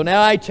 So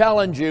now I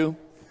challenge you,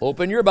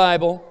 open your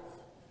Bible,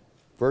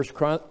 1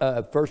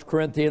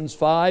 Corinthians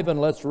 5,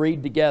 and let's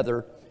read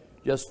together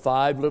just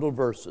 5 little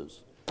verses.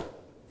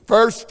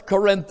 1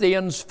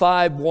 Corinthians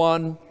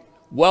 5:1,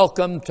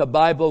 Welcome to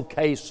Bible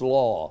Case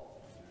Law.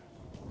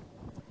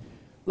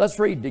 Let's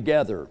read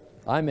together.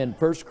 I'm in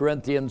 1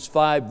 Corinthians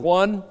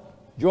 5:1.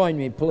 Join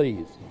me,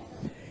 please.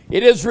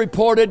 It is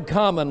reported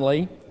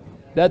commonly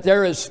that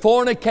there is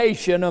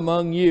fornication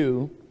among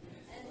you,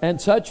 and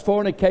such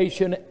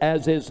fornication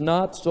as is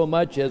not so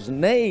much as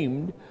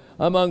named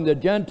among the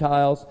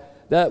Gentiles,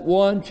 that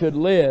one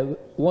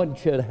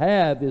should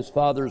have his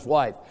father's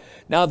wife.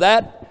 Now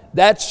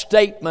that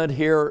statement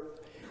here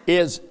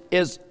is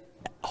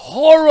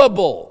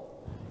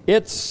horrible.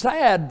 It's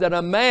sad that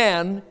a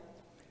man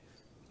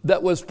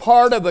that was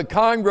part of a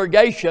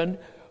congregation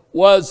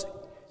was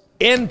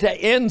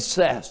into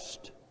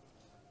incest.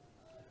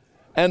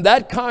 And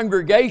that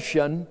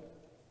congregation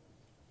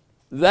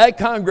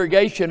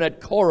at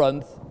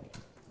Corinth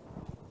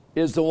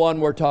is the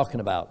one we're talking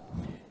about.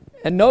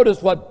 And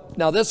notice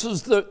now this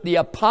is the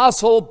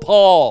Apostle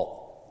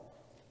Paul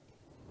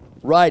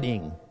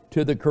writing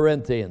to the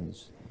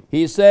Corinthians.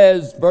 He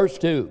says, verse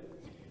 2,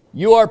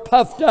 you are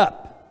puffed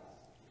up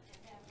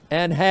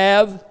and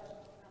have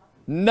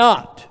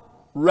not,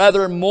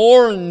 rather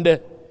mourned,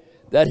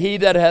 that he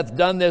that hath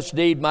done this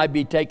deed might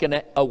be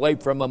taken away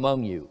from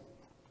among you.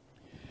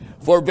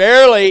 For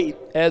verily,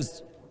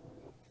 as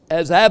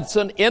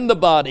absent in the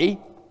body,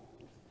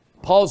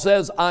 Paul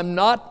says, I'm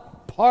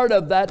not part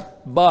of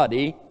that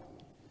body,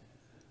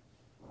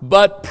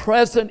 but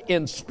present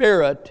in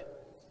spirit,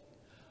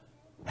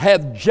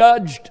 have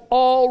judged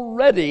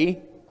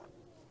already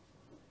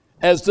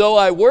as though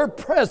I were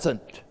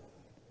present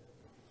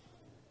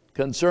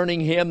concerning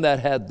him that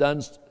hath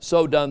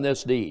done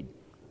this deed.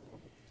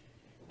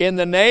 In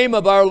the name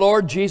of our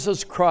Lord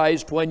Jesus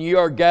Christ, when ye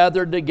are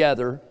gathered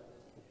together,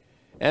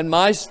 and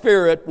my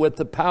spirit with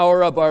the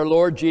power of our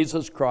Lord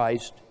Jesus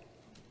Christ.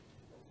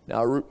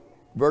 Now,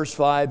 verse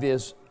 5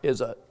 is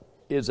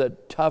a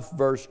tough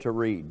verse to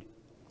read.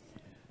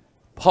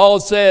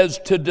 Paul says,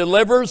 to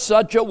deliver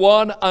such a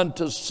one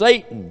unto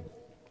Satan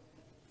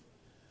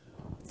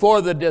for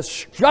the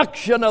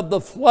destruction of the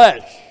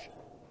flesh.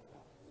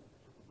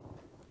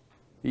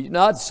 He's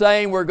not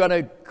saying we're going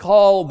to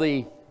call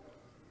the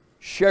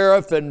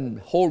sheriff and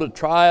hold a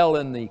trial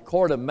in the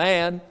court of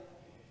man.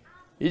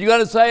 He's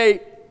going to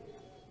say,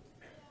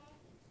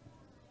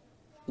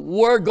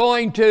 we're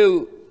going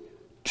to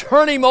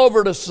turn him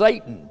over to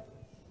Satan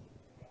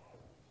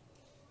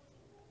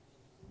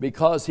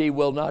because he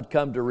will not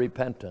come to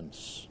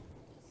repentance.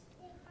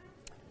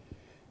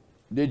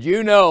 Did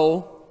you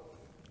know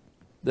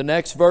the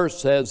next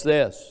verse says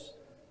this,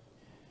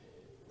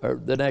 or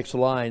the next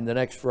line, the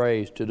next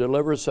phrase, to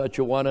deliver such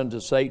a one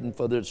unto Satan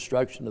for the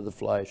destruction of the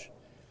flesh.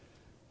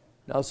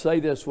 Now say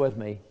this with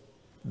me,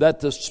 that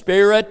the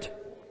spirit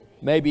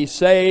may be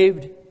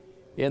saved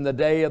in the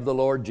day of the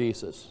Lord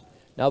Jesus.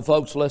 Now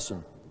folks,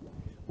 listen,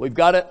 we've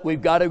got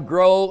to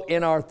grow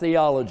in our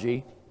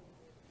theology.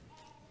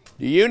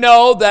 Do you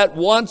know that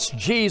once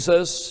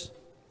Jesus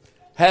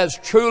has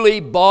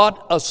truly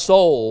bought a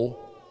soul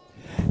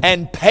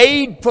and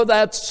paid for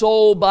that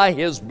soul by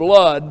his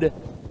blood,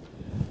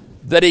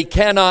 that he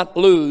cannot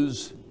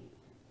lose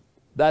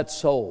that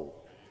soul?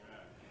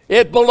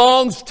 It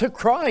belongs to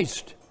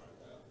Christ.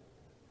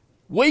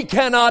 We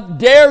cannot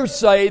dare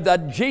say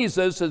that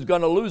Jesus is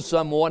going to lose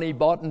someone he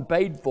bought and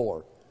paid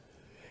for.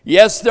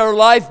 Yes, their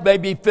life may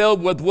be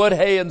filled with wood,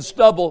 hay, and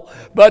stubble,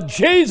 but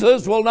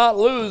Jesus will not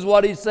lose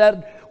what he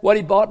said, what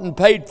he bought and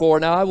paid for.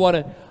 Now, I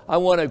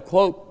want to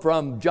quote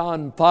from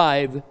John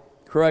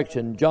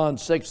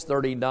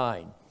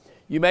 6:39.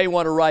 You may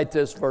want to write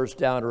this verse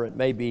down, or it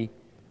may be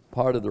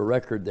part of the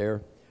record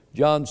there.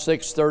 John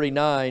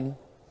 6:39,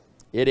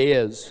 it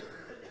is.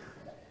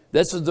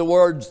 This is the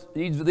words,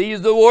 these are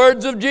the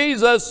words of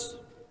Jesus,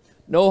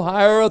 no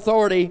higher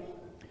authority.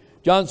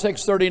 John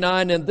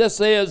 6:39, and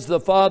this is the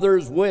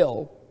Father's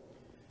will.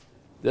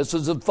 This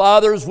is the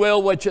Father's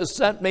will which has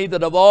sent me,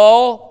 that of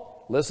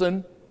all,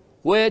 listen,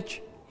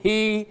 which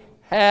he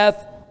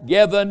hath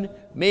given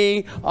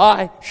me,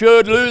 I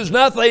should lose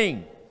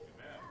nothing,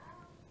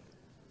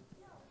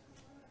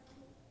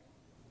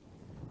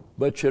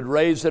 but should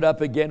raise it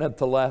up again at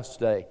the last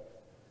day.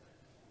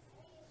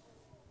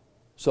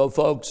 So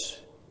folks,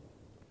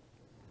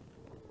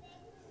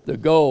 the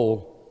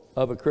goal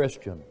of a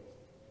Christian,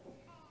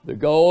 the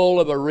goal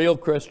of a real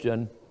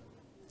Christian,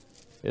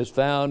 is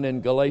found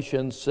in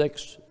Galatians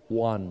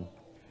 6:1.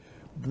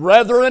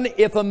 Brethren,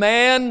 if a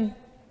man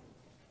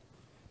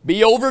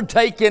be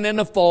overtaken in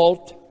a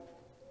fault,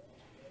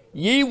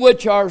 ye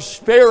which are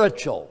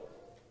spiritual,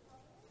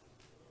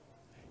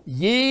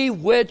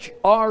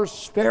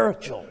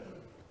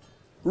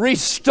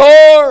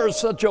 restore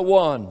such a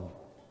one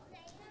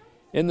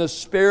in the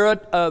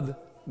spirit of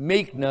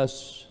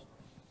meekness,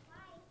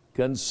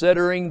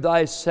 considering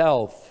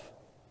thyself,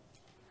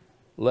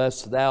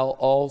 lest thou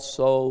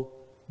also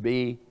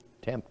be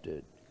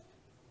tempted.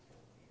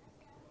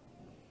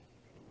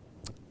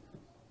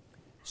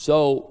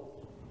 So,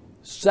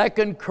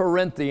 2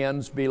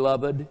 Corinthians,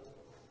 beloved,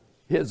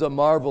 is a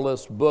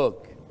marvelous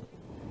book,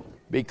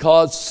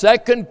 because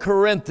 2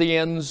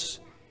 Corinthians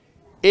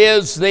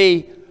is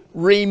the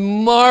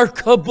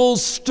remarkable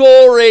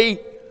story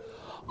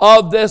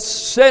of this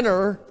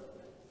sinner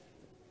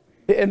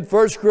in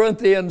 1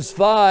 Corinthians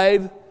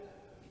 5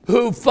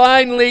 who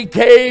finally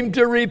came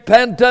to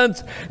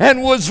repentance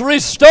and was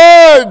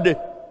restored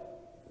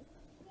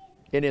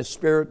in his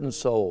spirit and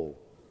soul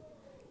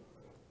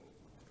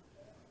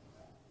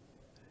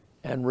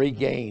and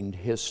regained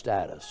his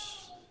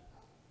status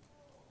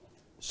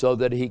so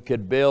that he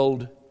could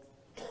build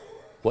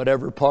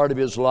whatever part of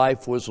his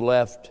life was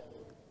left.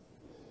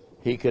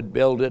 He could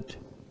build it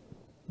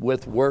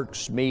with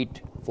works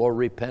meet for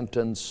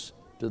repentance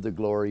to the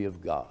glory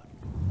of God.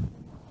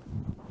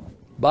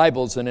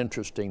 Bible's an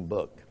interesting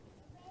book.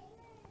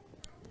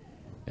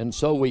 And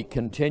so we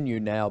continue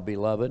now,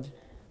 beloved,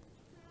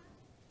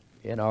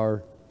 in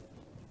our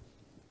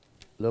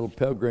little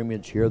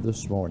pilgrimage here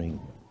this morning.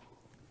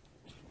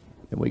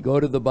 And we go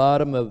to the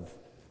bottom of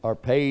our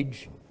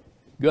page.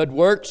 Good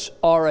works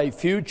are a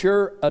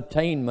future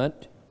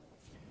attainment.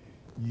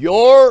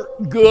 Your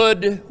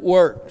good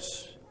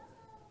works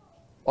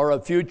are a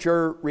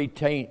future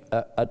attainment,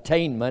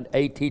 attainment,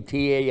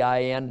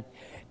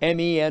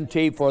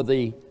 for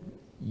the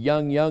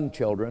young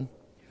children.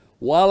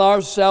 While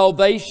our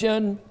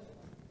salvation,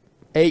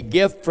 a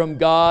gift from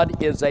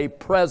God, is a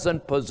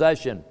present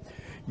possession.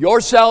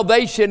 Your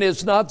salvation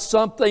is not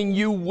something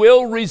you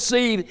will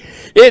receive.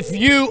 If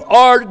you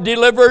are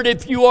delivered,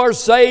 if you are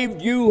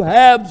saved, you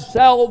have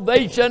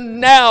salvation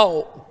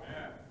now.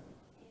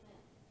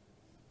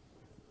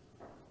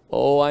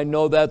 Oh, I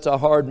know that's a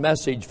hard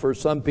message for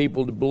some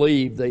people to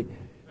believe.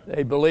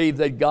 They believe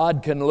that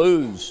God can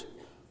lose.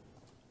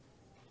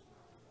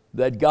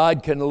 That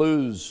God can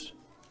lose.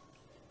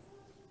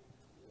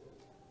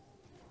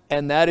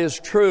 And that is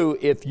true.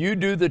 If you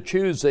do the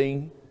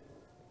choosing,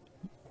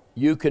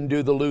 you can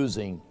do the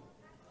losing.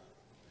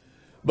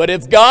 But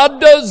if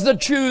God does the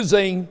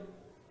choosing,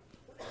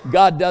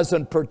 God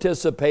doesn't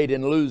participate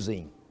in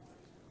losing.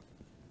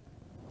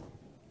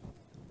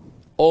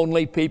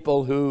 Only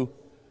people who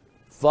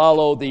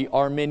follow the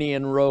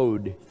Arminian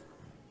road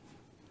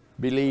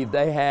believe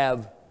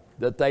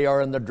that they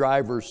are in the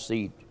driver's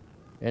seat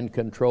and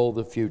control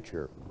the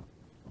future.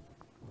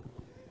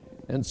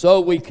 And so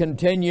we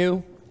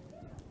continue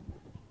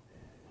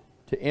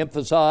to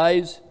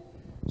emphasize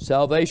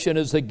salvation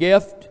is a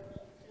gift,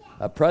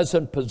 a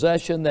present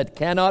possession that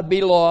cannot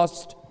be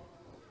lost,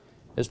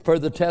 as per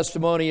the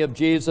testimony of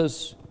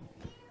Jesus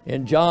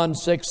in John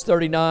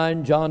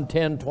 6:39, John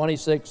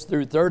 10:26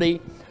 through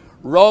 30,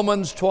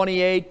 Romans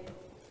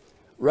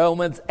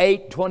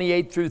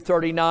 8:28 through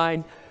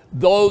 39.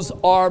 Those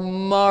are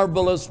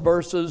marvelous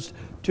verses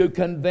to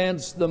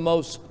convince the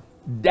most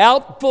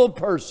doubtful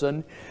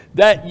person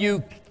that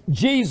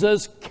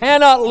Jesus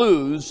cannot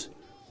lose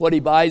what he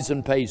buys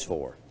and pays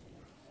for.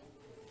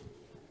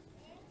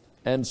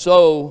 And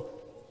so,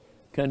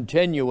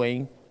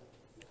 continuing,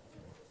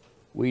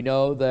 we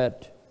know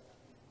that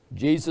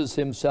Jesus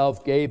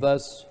himself gave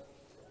us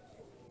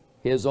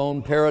his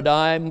own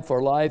paradigm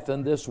for life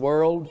in this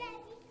world.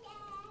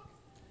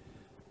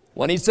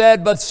 When he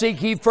said, "But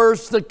seek ye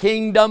first the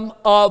kingdom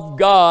of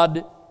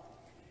God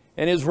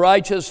and his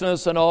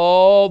righteousness, and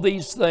all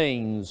these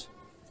things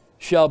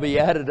shall be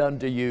added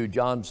unto you."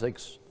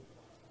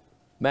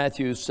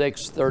 Matthew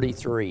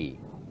 6:33.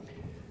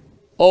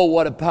 Oh,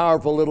 what a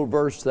powerful little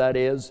verse that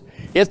is.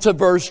 It's a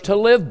verse to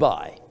live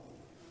by.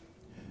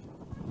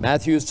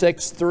 Matthew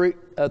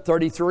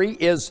 6:33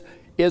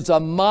 is a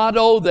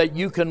motto that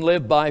you can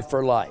live by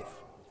for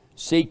life.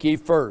 Seek ye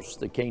first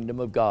the kingdom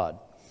of God.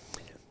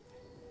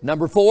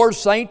 Number 4,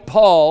 St.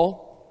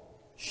 Paul,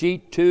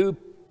 sheet 2,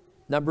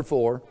 number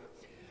 4.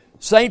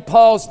 St.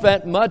 Paul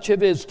spent much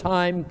of his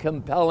time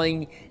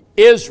compelling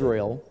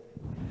Israel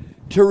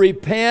to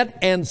repent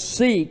and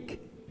seek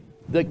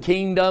the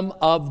kingdom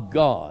of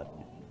God.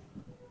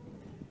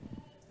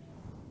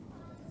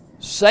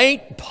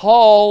 St.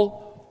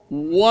 Paul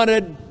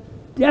wanted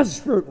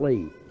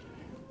desperately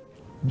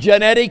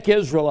genetic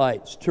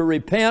Israelites to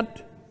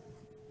repent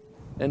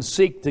and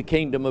seek the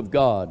kingdom of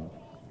God.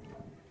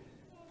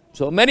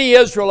 So many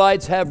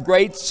Israelites have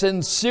great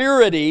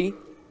sincerity,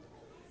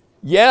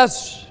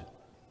 yes,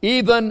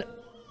 even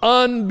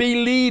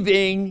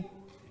unbelieving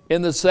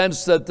in the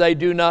sense that they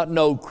do not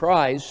know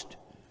Christ.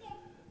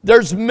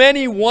 There's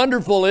many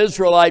wonderful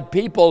Israelite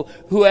people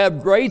who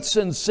have great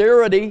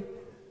sincerity,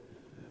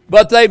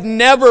 but they've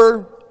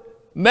never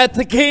met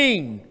the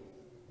King.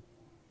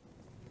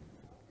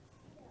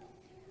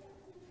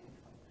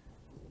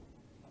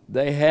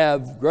 They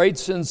have great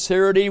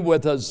sincerity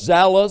with a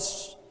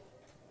zeal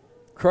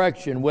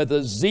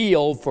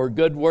for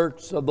good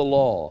works of the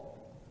law.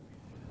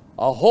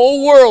 A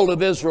whole world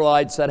of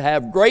Israelites that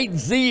have great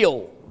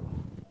zeal.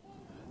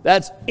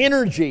 That's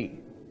energy,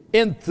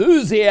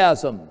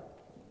 enthusiasm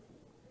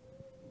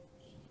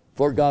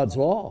for God's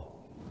law.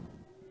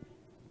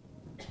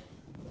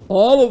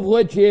 All of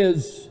which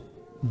is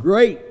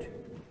great.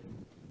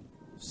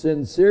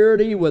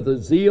 Sincerity with a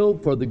zeal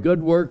for the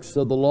good works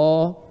of the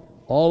law,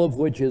 all of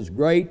which is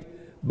great,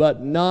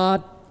 but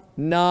not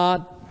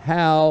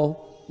how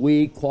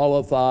we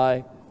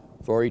qualify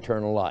for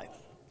eternal life.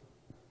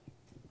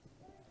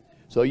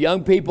 So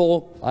young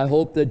people, I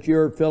hope that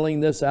you're filling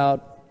this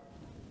out.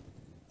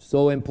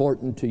 So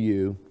important to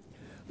you.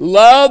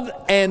 Love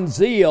and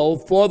zeal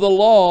for the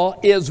law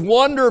is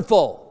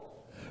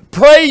wonderful.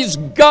 Praise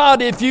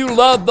God if you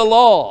love the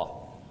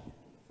law.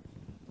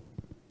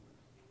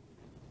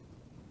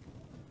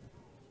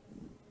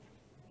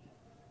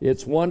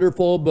 It's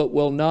wonderful, but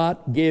will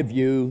not give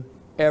you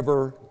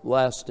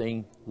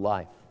everlasting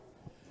life.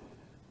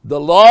 The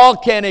law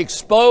can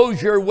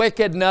expose your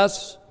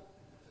wickedness,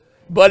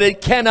 but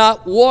it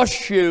cannot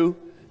wash you,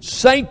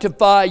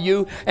 sanctify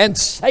you, and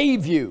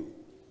save you.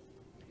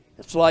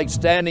 It's like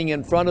standing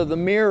in front of the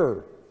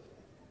mirror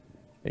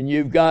and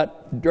you've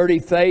got dirty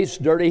face,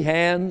 dirty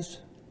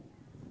hands.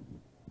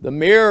 The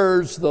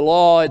mirror's the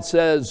law. It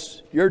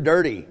says, you're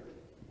dirty.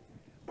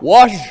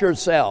 Wash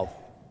yourself.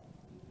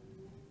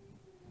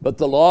 But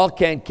the law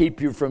can't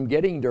keep you from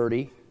getting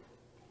dirty,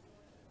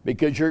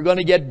 because you're going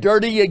to get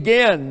dirty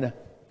again.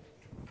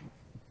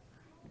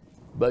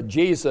 But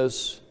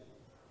Jesus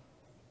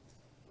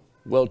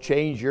will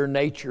change your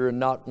nature and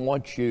not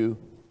want you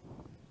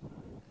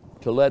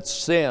to let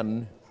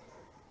sin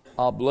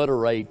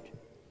obliterate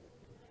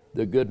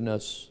the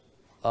goodness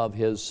of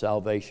His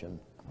salvation.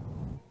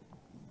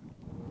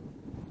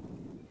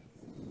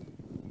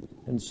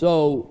 And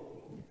so,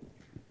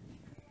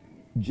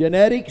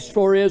 genetics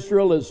for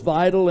Israel is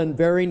vital and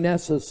very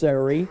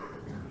necessary.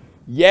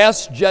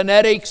 Yes,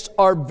 genetics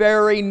are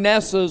very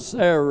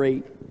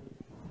necessary.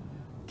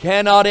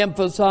 Cannot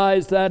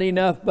emphasize that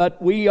enough, but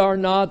we are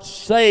not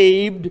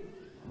saved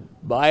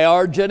by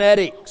our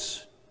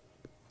genetics.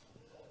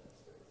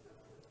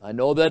 I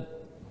know that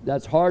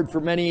that's hard for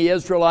many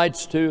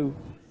Israelites to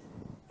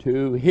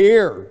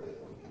hear,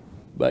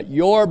 but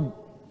your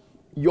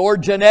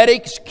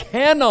genetics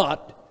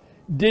cannot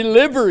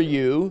deliver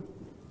you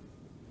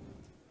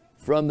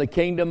from the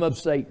kingdom of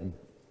Satan.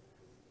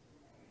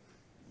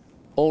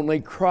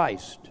 Only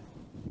Christ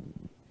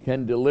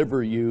can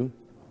deliver you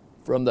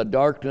from the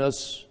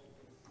darkness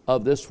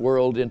of this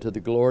world into the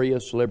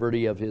glorious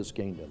liberty of His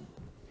kingdom.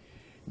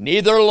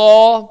 Neither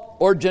law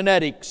or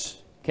genetics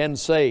can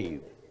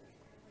save.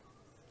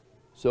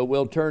 So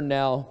we'll turn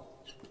now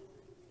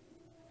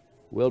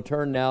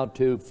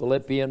to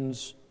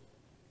Philippians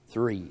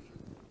 3.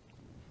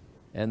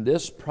 And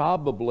this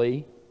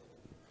probably,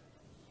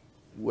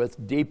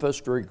 with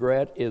deepest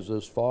regret, is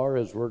as far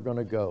as we're going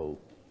to go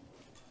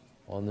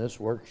on this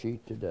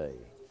worksheet today.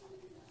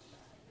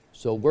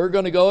 So we're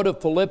going to go to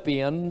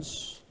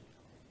Philippians,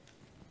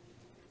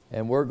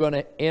 and we're going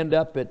to end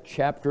up at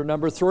chapter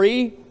number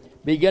 3,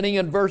 beginning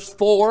in verse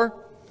 4.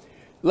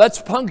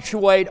 Let's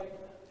punctuate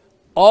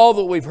all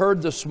that we've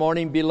heard this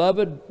morning,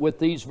 beloved, with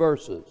these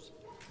verses.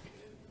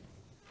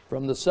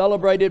 From the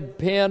celebrated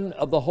pen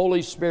of the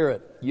Holy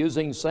Spirit,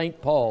 using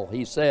St. Paul,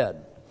 he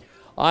said,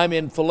 I'm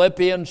in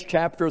Philippians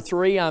chapter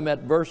 3, I'm at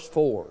verse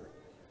 4.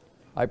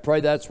 I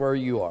pray that's where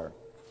you are.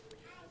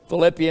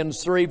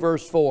 Philippians 3,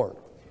 verse 4.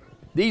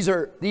 These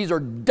are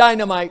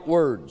dynamite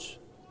words.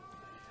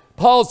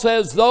 Paul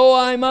says, though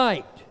I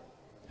might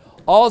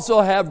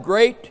also have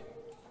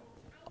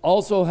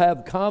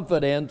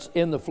confidence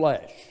in the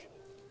flesh,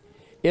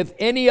 if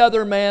any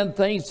other man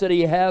thinks that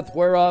he hath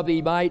whereof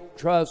he might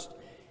trust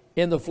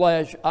in the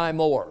flesh, I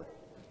more.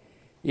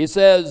 He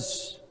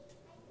says,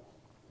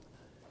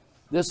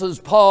 this is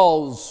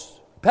Paul's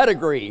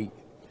pedigree.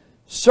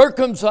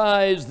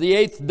 Circumcised the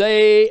 8th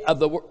day of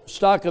the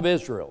stock of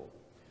Israel,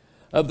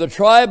 of the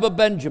tribe of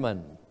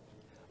Benjamin,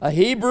 a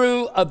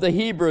Hebrew of the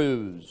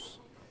Hebrews,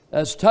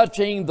 as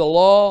touching the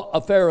law, a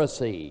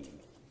Pharisee,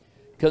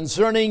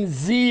 concerning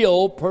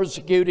zeal,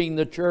 persecuting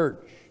the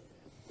church,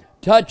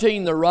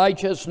 touching the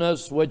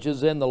righteousness which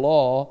is in the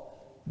law,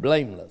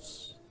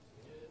 blameless.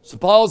 So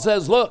Paul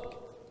says,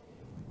 look,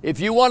 if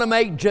you want to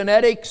make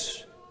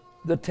genetics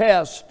the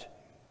test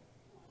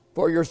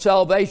for your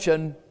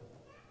salvation,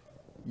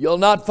 you'll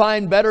not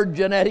find better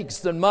genetics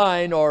than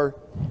mine, or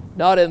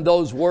not in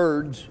those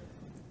words.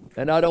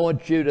 And I don't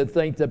want you to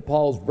think that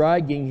Paul's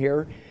bragging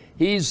here.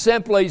 He's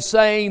simply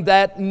saying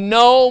that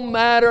no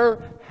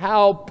matter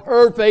how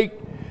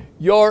perfect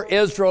your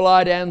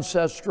Israelite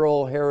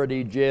ancestral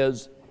heritage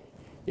is,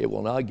 it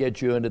will not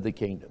get you into the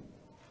kingdom.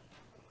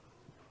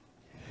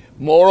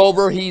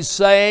 Moreover, he's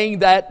saying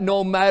that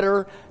no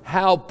matter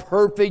how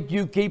perfect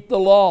you keep the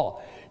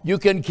law, you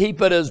can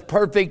keep it as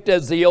perfect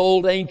as the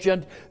old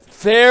ancient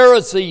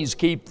Pharisees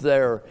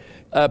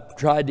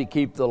tried to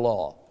keep the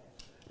law.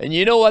 And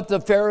you know what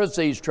the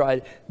Pharisees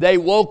tried? They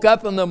woke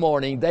up in the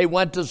morning, they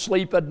went to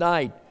sleep at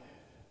night,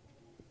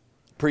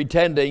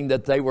 pretending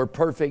that they were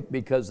perfect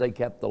because they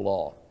kept the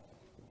law.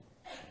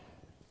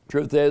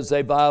 Truth is,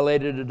 they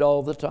violated it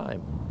all the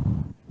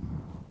time.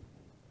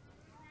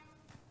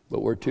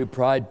 But we're too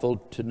prideful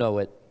to know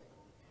it.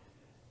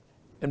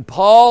 And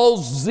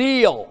Paul's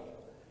zeal,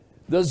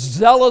 the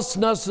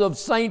zealousness of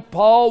St.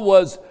 Paul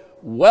was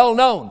well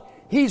known.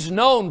 He's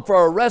known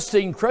for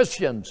arresting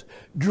Christians,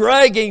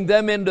 dragging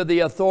them into the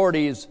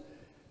authorities.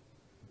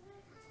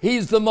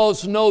 He's the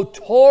most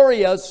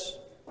notorious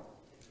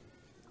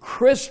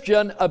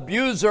Christian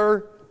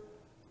abuser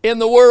in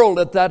the world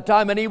at that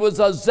time, and he was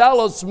a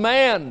zealous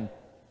man.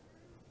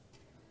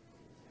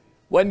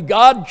 When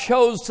God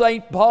chose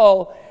St.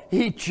 Paul,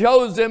 he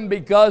chose him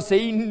because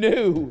he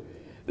knew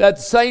that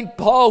St.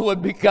 Paul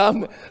would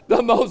become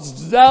the most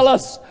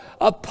zealous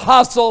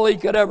apostle he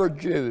could ever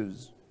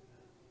choose.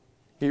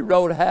 He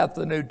wrote half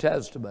the New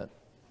Testament.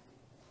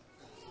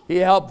 He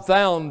helped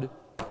found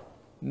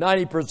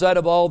 90%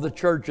 of all the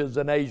churches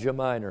in Asia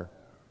Minor.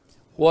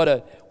 What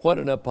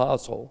an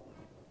apostle.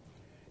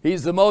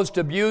 He's the most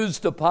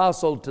abused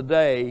apostle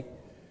today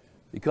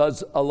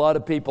because a lot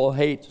of people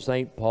hate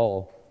St.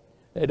 Paul.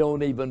 They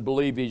don't even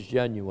believe he's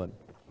genuine.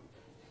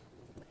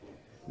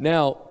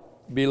 Now,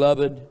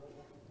 beloved,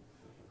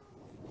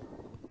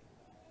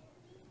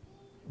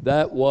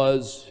 that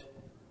was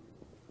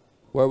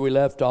where we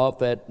left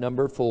off at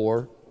number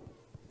 4.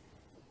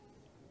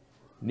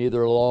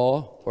 Neither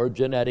law or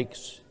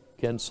genetics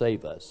can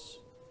save us.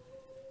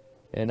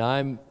 And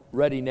I'm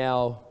ready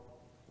now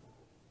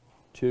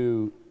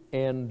to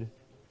end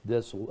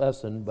this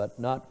lesson, but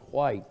not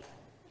quite,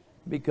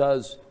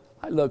 because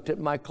I looked at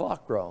my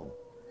clock wrong.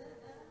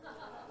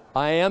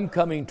 I am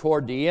coming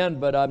toward the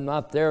end, but I'm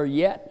not there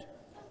yet.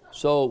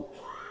 So,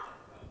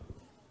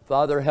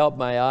 Father, help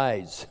my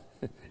eyes.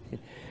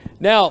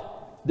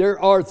 Now, there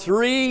are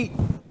 3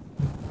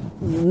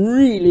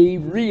 really,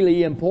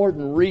 really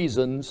important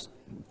reasons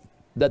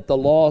that the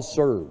law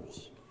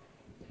serves.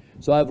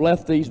 So I've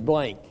left these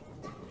blank.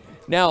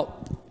 Now,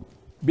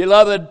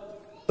 beloved,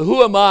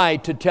 who am I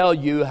to tell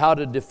you how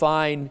to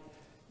define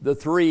the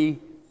 3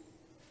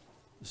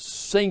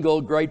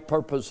 single great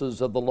purposes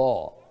of the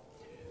law?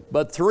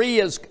 But 3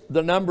 is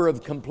the number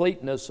of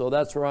completeness, so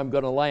that's where I'm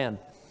going to land.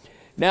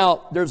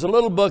 Now, there's a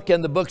little book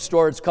in the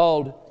bookstore. It's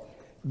called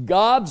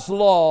God's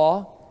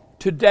Law,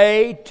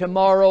 Today,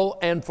 Tomorrow,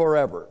 and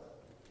Forever.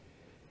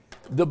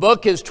 The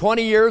book is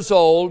 20 years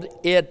old.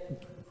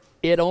 It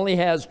only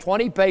has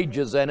 20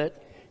 pages in it.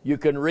 You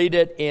can read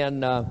it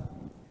in,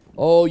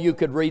 you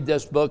could read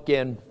this book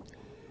in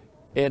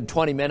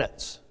 20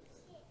 minutes.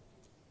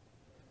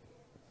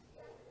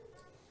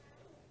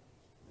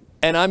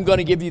 And I'm going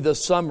to give you the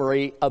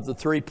summary of the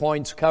 3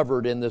 points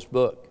covered in this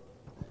book,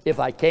 if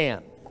I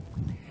can.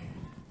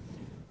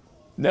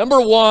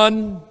 Number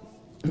 1,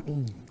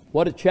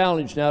 what a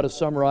challenge now to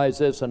summarize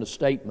this in a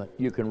statement.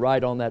 You can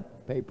write on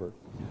that paper.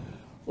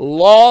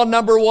 Law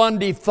number 1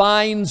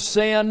 defines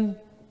sin,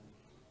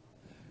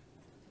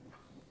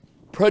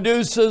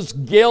 produces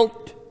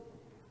guilt.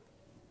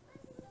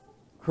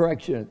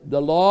 Correction.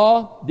 The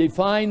law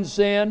defines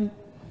sin,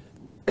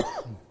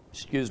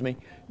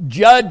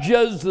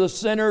 judges the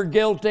sinner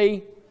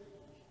guilty.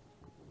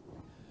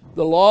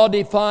 The law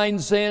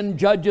defines sin,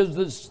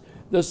 judges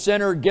the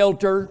sinner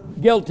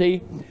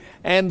guilty,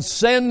 and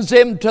sends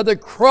him to the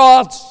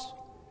cross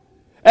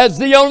as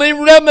the only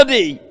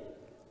remedy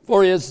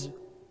for his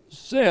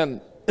sin.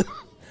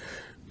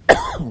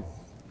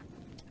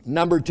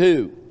 Number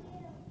 2.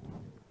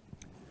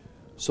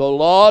 So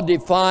law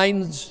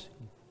defines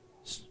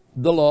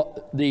the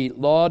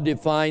law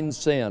defines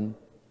sin,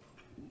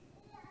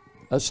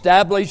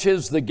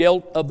 establishes the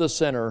guilt of the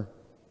sinner,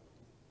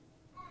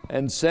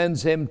 and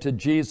sends him to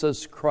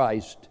Jesus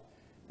Christ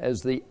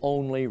as the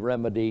only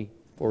remedy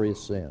for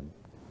his sin.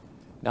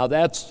 Now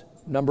that's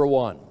number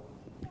 1.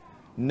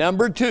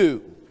 Number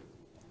 2,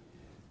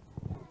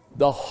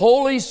 the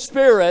Holy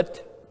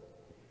Spirit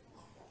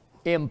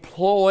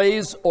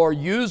employs or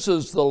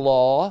uses the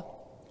law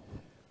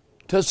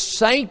to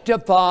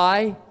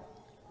sanctify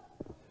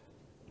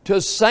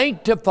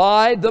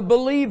the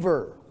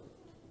believer.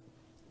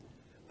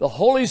 The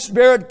Holy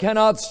Spirit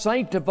cannot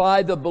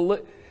sanctify the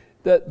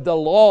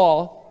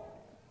law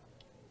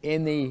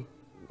in the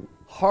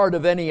heart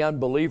of any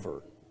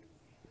unbeliever,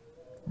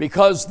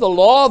 because the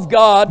law of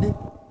God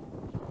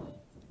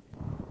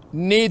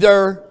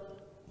neither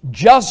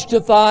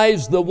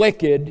justifies the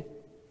wicked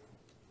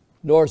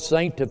nor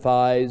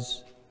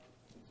sanctifies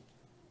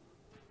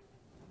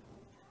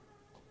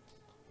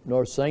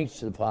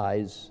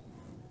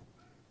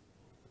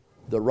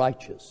the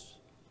righteous.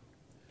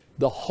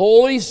 The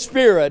Holy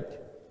Spirit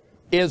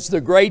is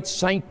the great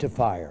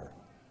sanctifier,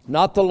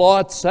 not the law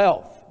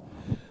itself.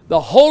 The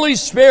Holy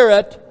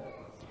Spirit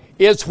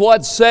is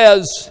what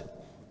says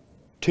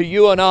to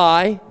you and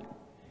I,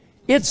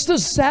 it's the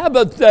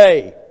Sabbath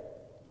day.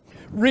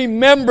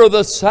 Remember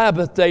the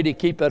Sabbath day to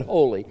keep it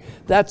holy.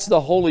 That's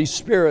the Holy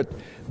Spirit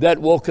that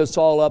woke us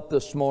all up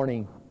this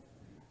morning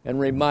and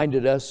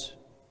reminded us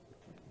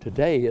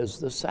today is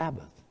the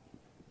Sabbath.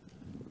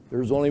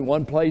 There's only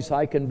one place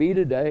I can be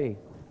today.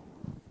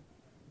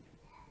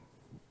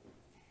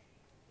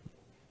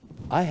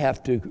 I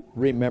have to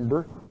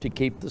remember to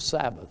keep the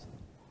Sabbath.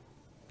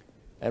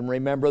 And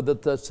remember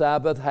that the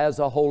Sabbath has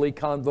a holy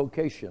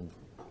convocation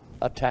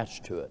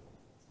attached to it.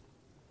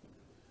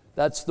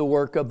 That's the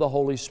work of the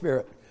Holy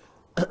Spirit.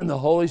 The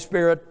Holy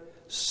Spirit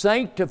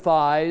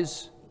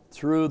sanctifies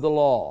through the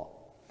law.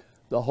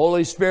 The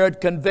Holy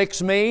Spirit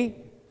convicts me.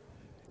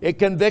 It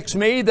convicts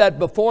me that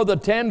before the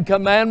 10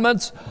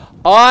 Commandments,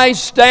 I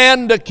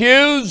stand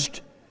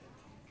accused,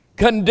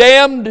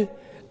 condemned,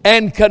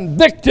 and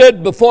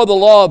convicted before the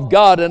law of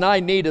God, and I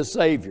need a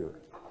Savior.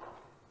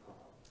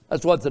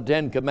 That's what the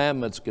Ten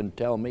Commandments can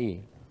tell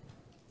me.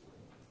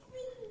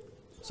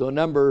 So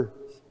number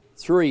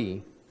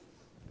three,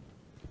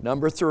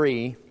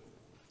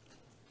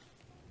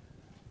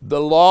 the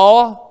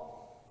law,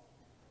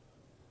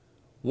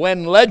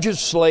 when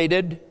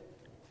legislated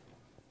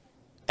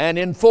and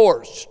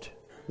enforced,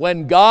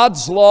 when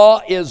God's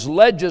law is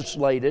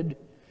legislated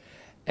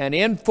and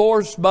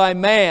enforced by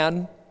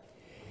man,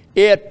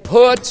 it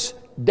puts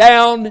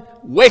down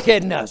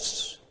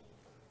wickedness.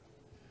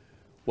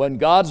 When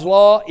God's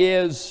law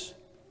is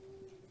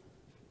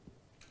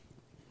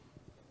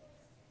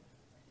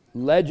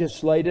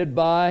legislated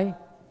by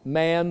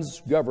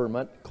man's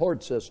government,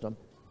 court system,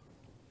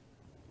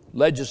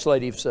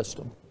 legislative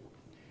system,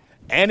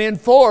 and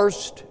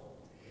enforced,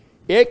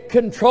 it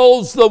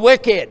controls the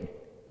wicked.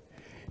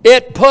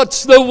 It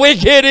puts the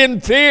wicked in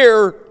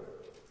fear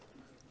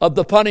of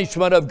the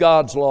punishment of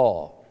God's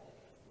law.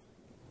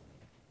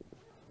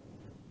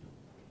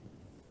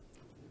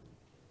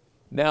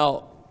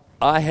 Now,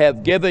 I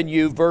have given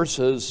you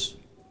verses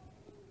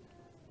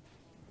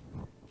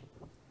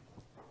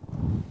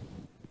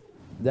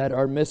that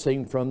are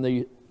missing from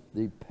the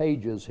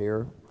pages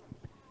here.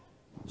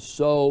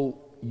 So,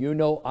 you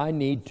know I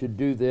need to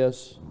do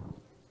this.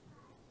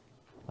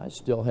 I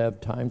still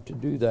have time to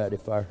do that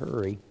if I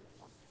hurry.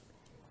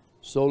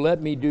 So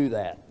let me do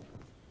that.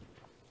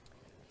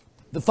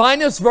 The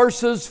finest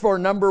verses for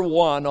number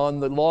 1 on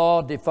the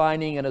law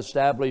defining and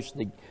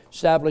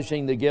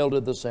establishing the guilt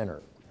of the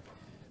sinner.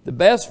 The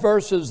best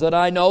verses that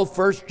I know,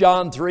 1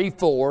 John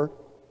 3:4,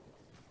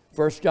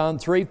 1 John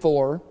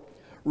 3:4,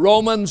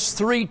 Romans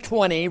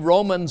 3:20,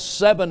 Romans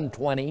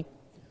 7:20,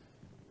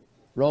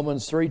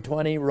 Romans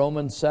 3:20,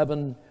 Romans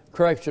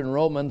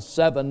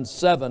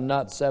 7:7,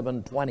 not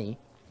 7:20,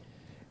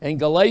 and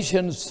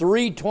Galatians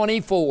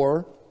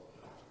 3:24,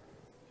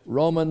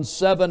 Romans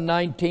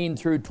 7:19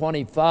 through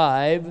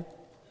 25,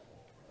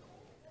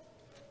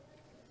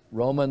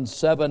 Romans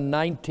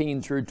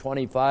 7:19 through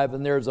 25,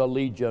 and there's a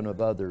legion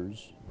of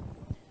others.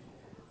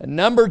 And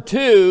number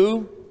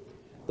 2,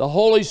 the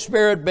Holy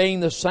Spirit being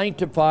the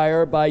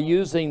sanctifier by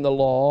using the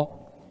law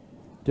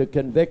to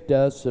convict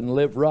us and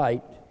live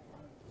right.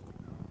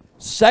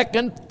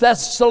 2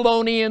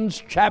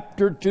 Thessalonians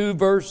chapter 2,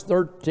 verse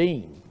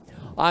 13.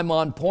 I'm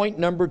on point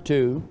number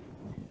 2.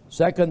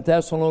 2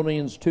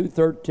 Thessalonians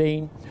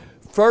 2:13.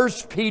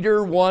 1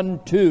 Peter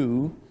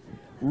 1:2.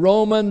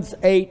 Romans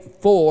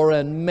 8:4,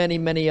 and many,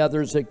 many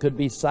others that could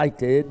be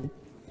cited.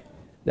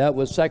 That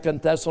was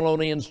 2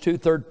 Thessalonians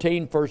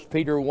 2:13, 1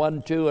 Peter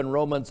 1:2, and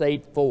Romans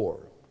 8:4.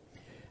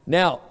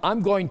 Now,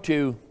 I'm going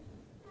to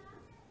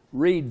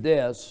read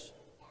this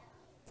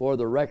for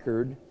the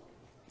record.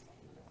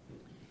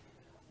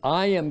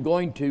 I am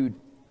going to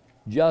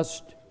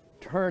just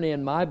turn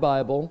in my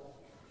Bible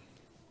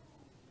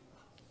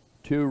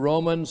to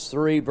Romans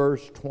 3,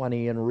 verse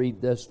 20, and read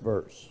this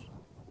verse.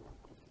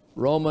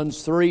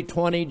 Romans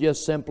 3:20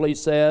 just simply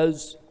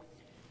says,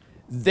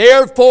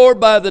 "Therefore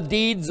by the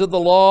deeds of the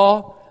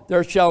law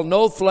there shall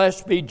no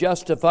flesh be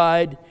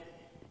justified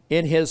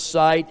in his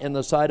sight, in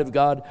the sight of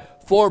God.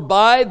 For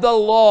by the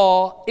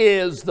law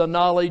is the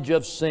knowledge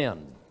of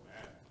sin."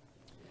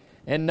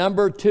 And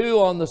number 2,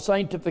 on the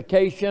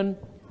sanctification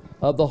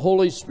of the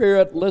Holy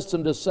Spirit,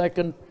 listen to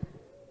 2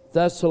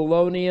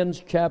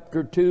 Thessalonians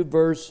chapter 2,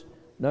 verse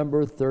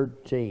number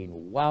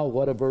 13. Wow,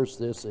 what a verse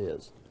this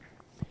is.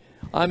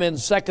 I'm in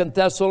 2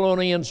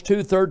 Thessalonians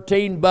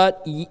 2:13,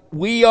 "But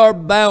we are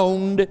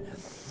bound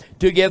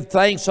to give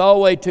thanks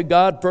always to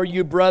God for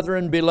you,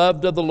 brethren,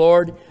 beloved of the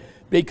Lord,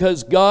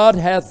 because God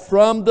hath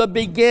from the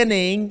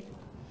beginning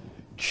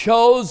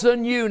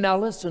chosen you," now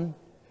listen,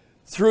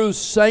 "through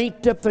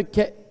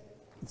sanctification,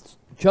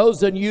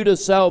 chosen you to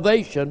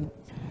salvation,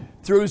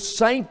 through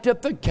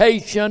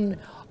sanctification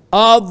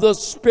of the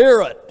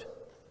Spirit."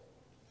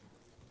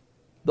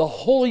 The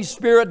Holy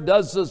Spirit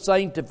does the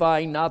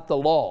sanctifying, not the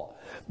law.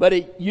 But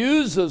it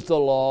uses the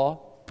law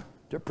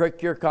to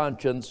prick your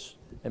conscience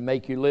and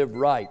make you live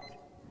right.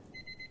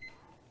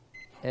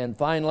 And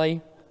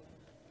finally,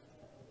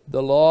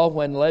 the law,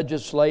 when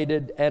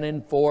legislated and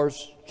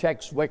enforced,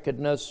 checks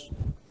wickedness.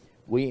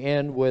 We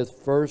end with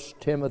 1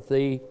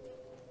 Timothy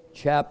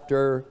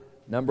chapter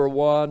number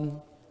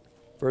 1.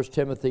 1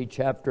 Timothy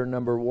chapter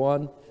number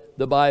 1.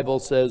 The Bible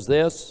says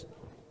this.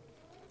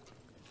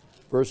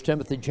 1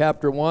 Timothy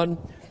chapter 1,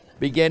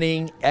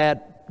 beginning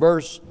at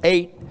verse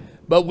 8.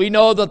 "But we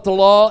know that the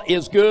law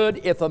is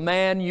good if a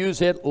man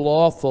use it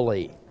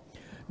lawfully.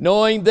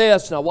 Knowing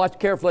this," now watch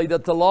carefully,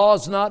 "that the law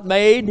is not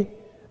made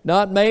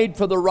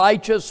for the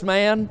righteous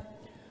man,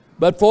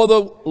 but for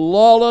the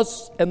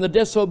lawless and the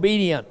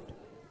disobedient,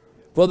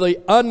 for the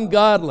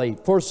ungodly,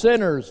 for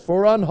sinners,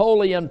 for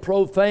unholy and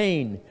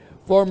profane,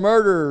 for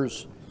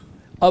murderers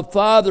of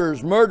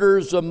fathers,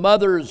 murderers of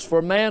mothers,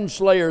 for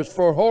manslayers,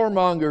 for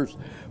whoremongers,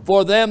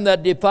 for them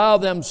that defile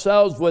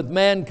themselves with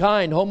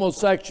mankind,"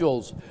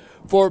 homosexuals,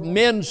 for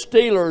men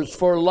stealers,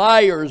 for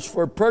liars,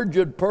 for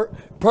perjured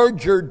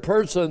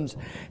persons,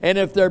 and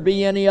if there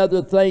be any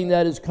other thing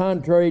that is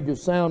contrary to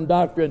sound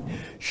doctrine.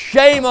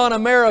 Shame on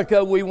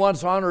America. We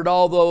once honored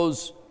all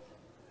those.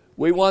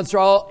 We once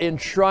all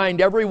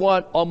enshrined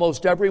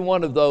almost every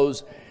one of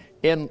those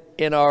in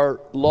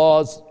our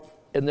laws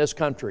in this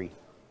country.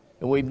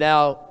 And we've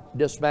now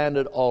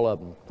disbanded all of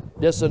them,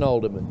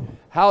 disannulled them.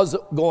 How's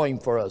it going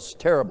for us?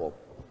 Terrible.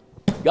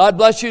 God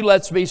bless you.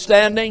 Let's be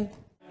standing.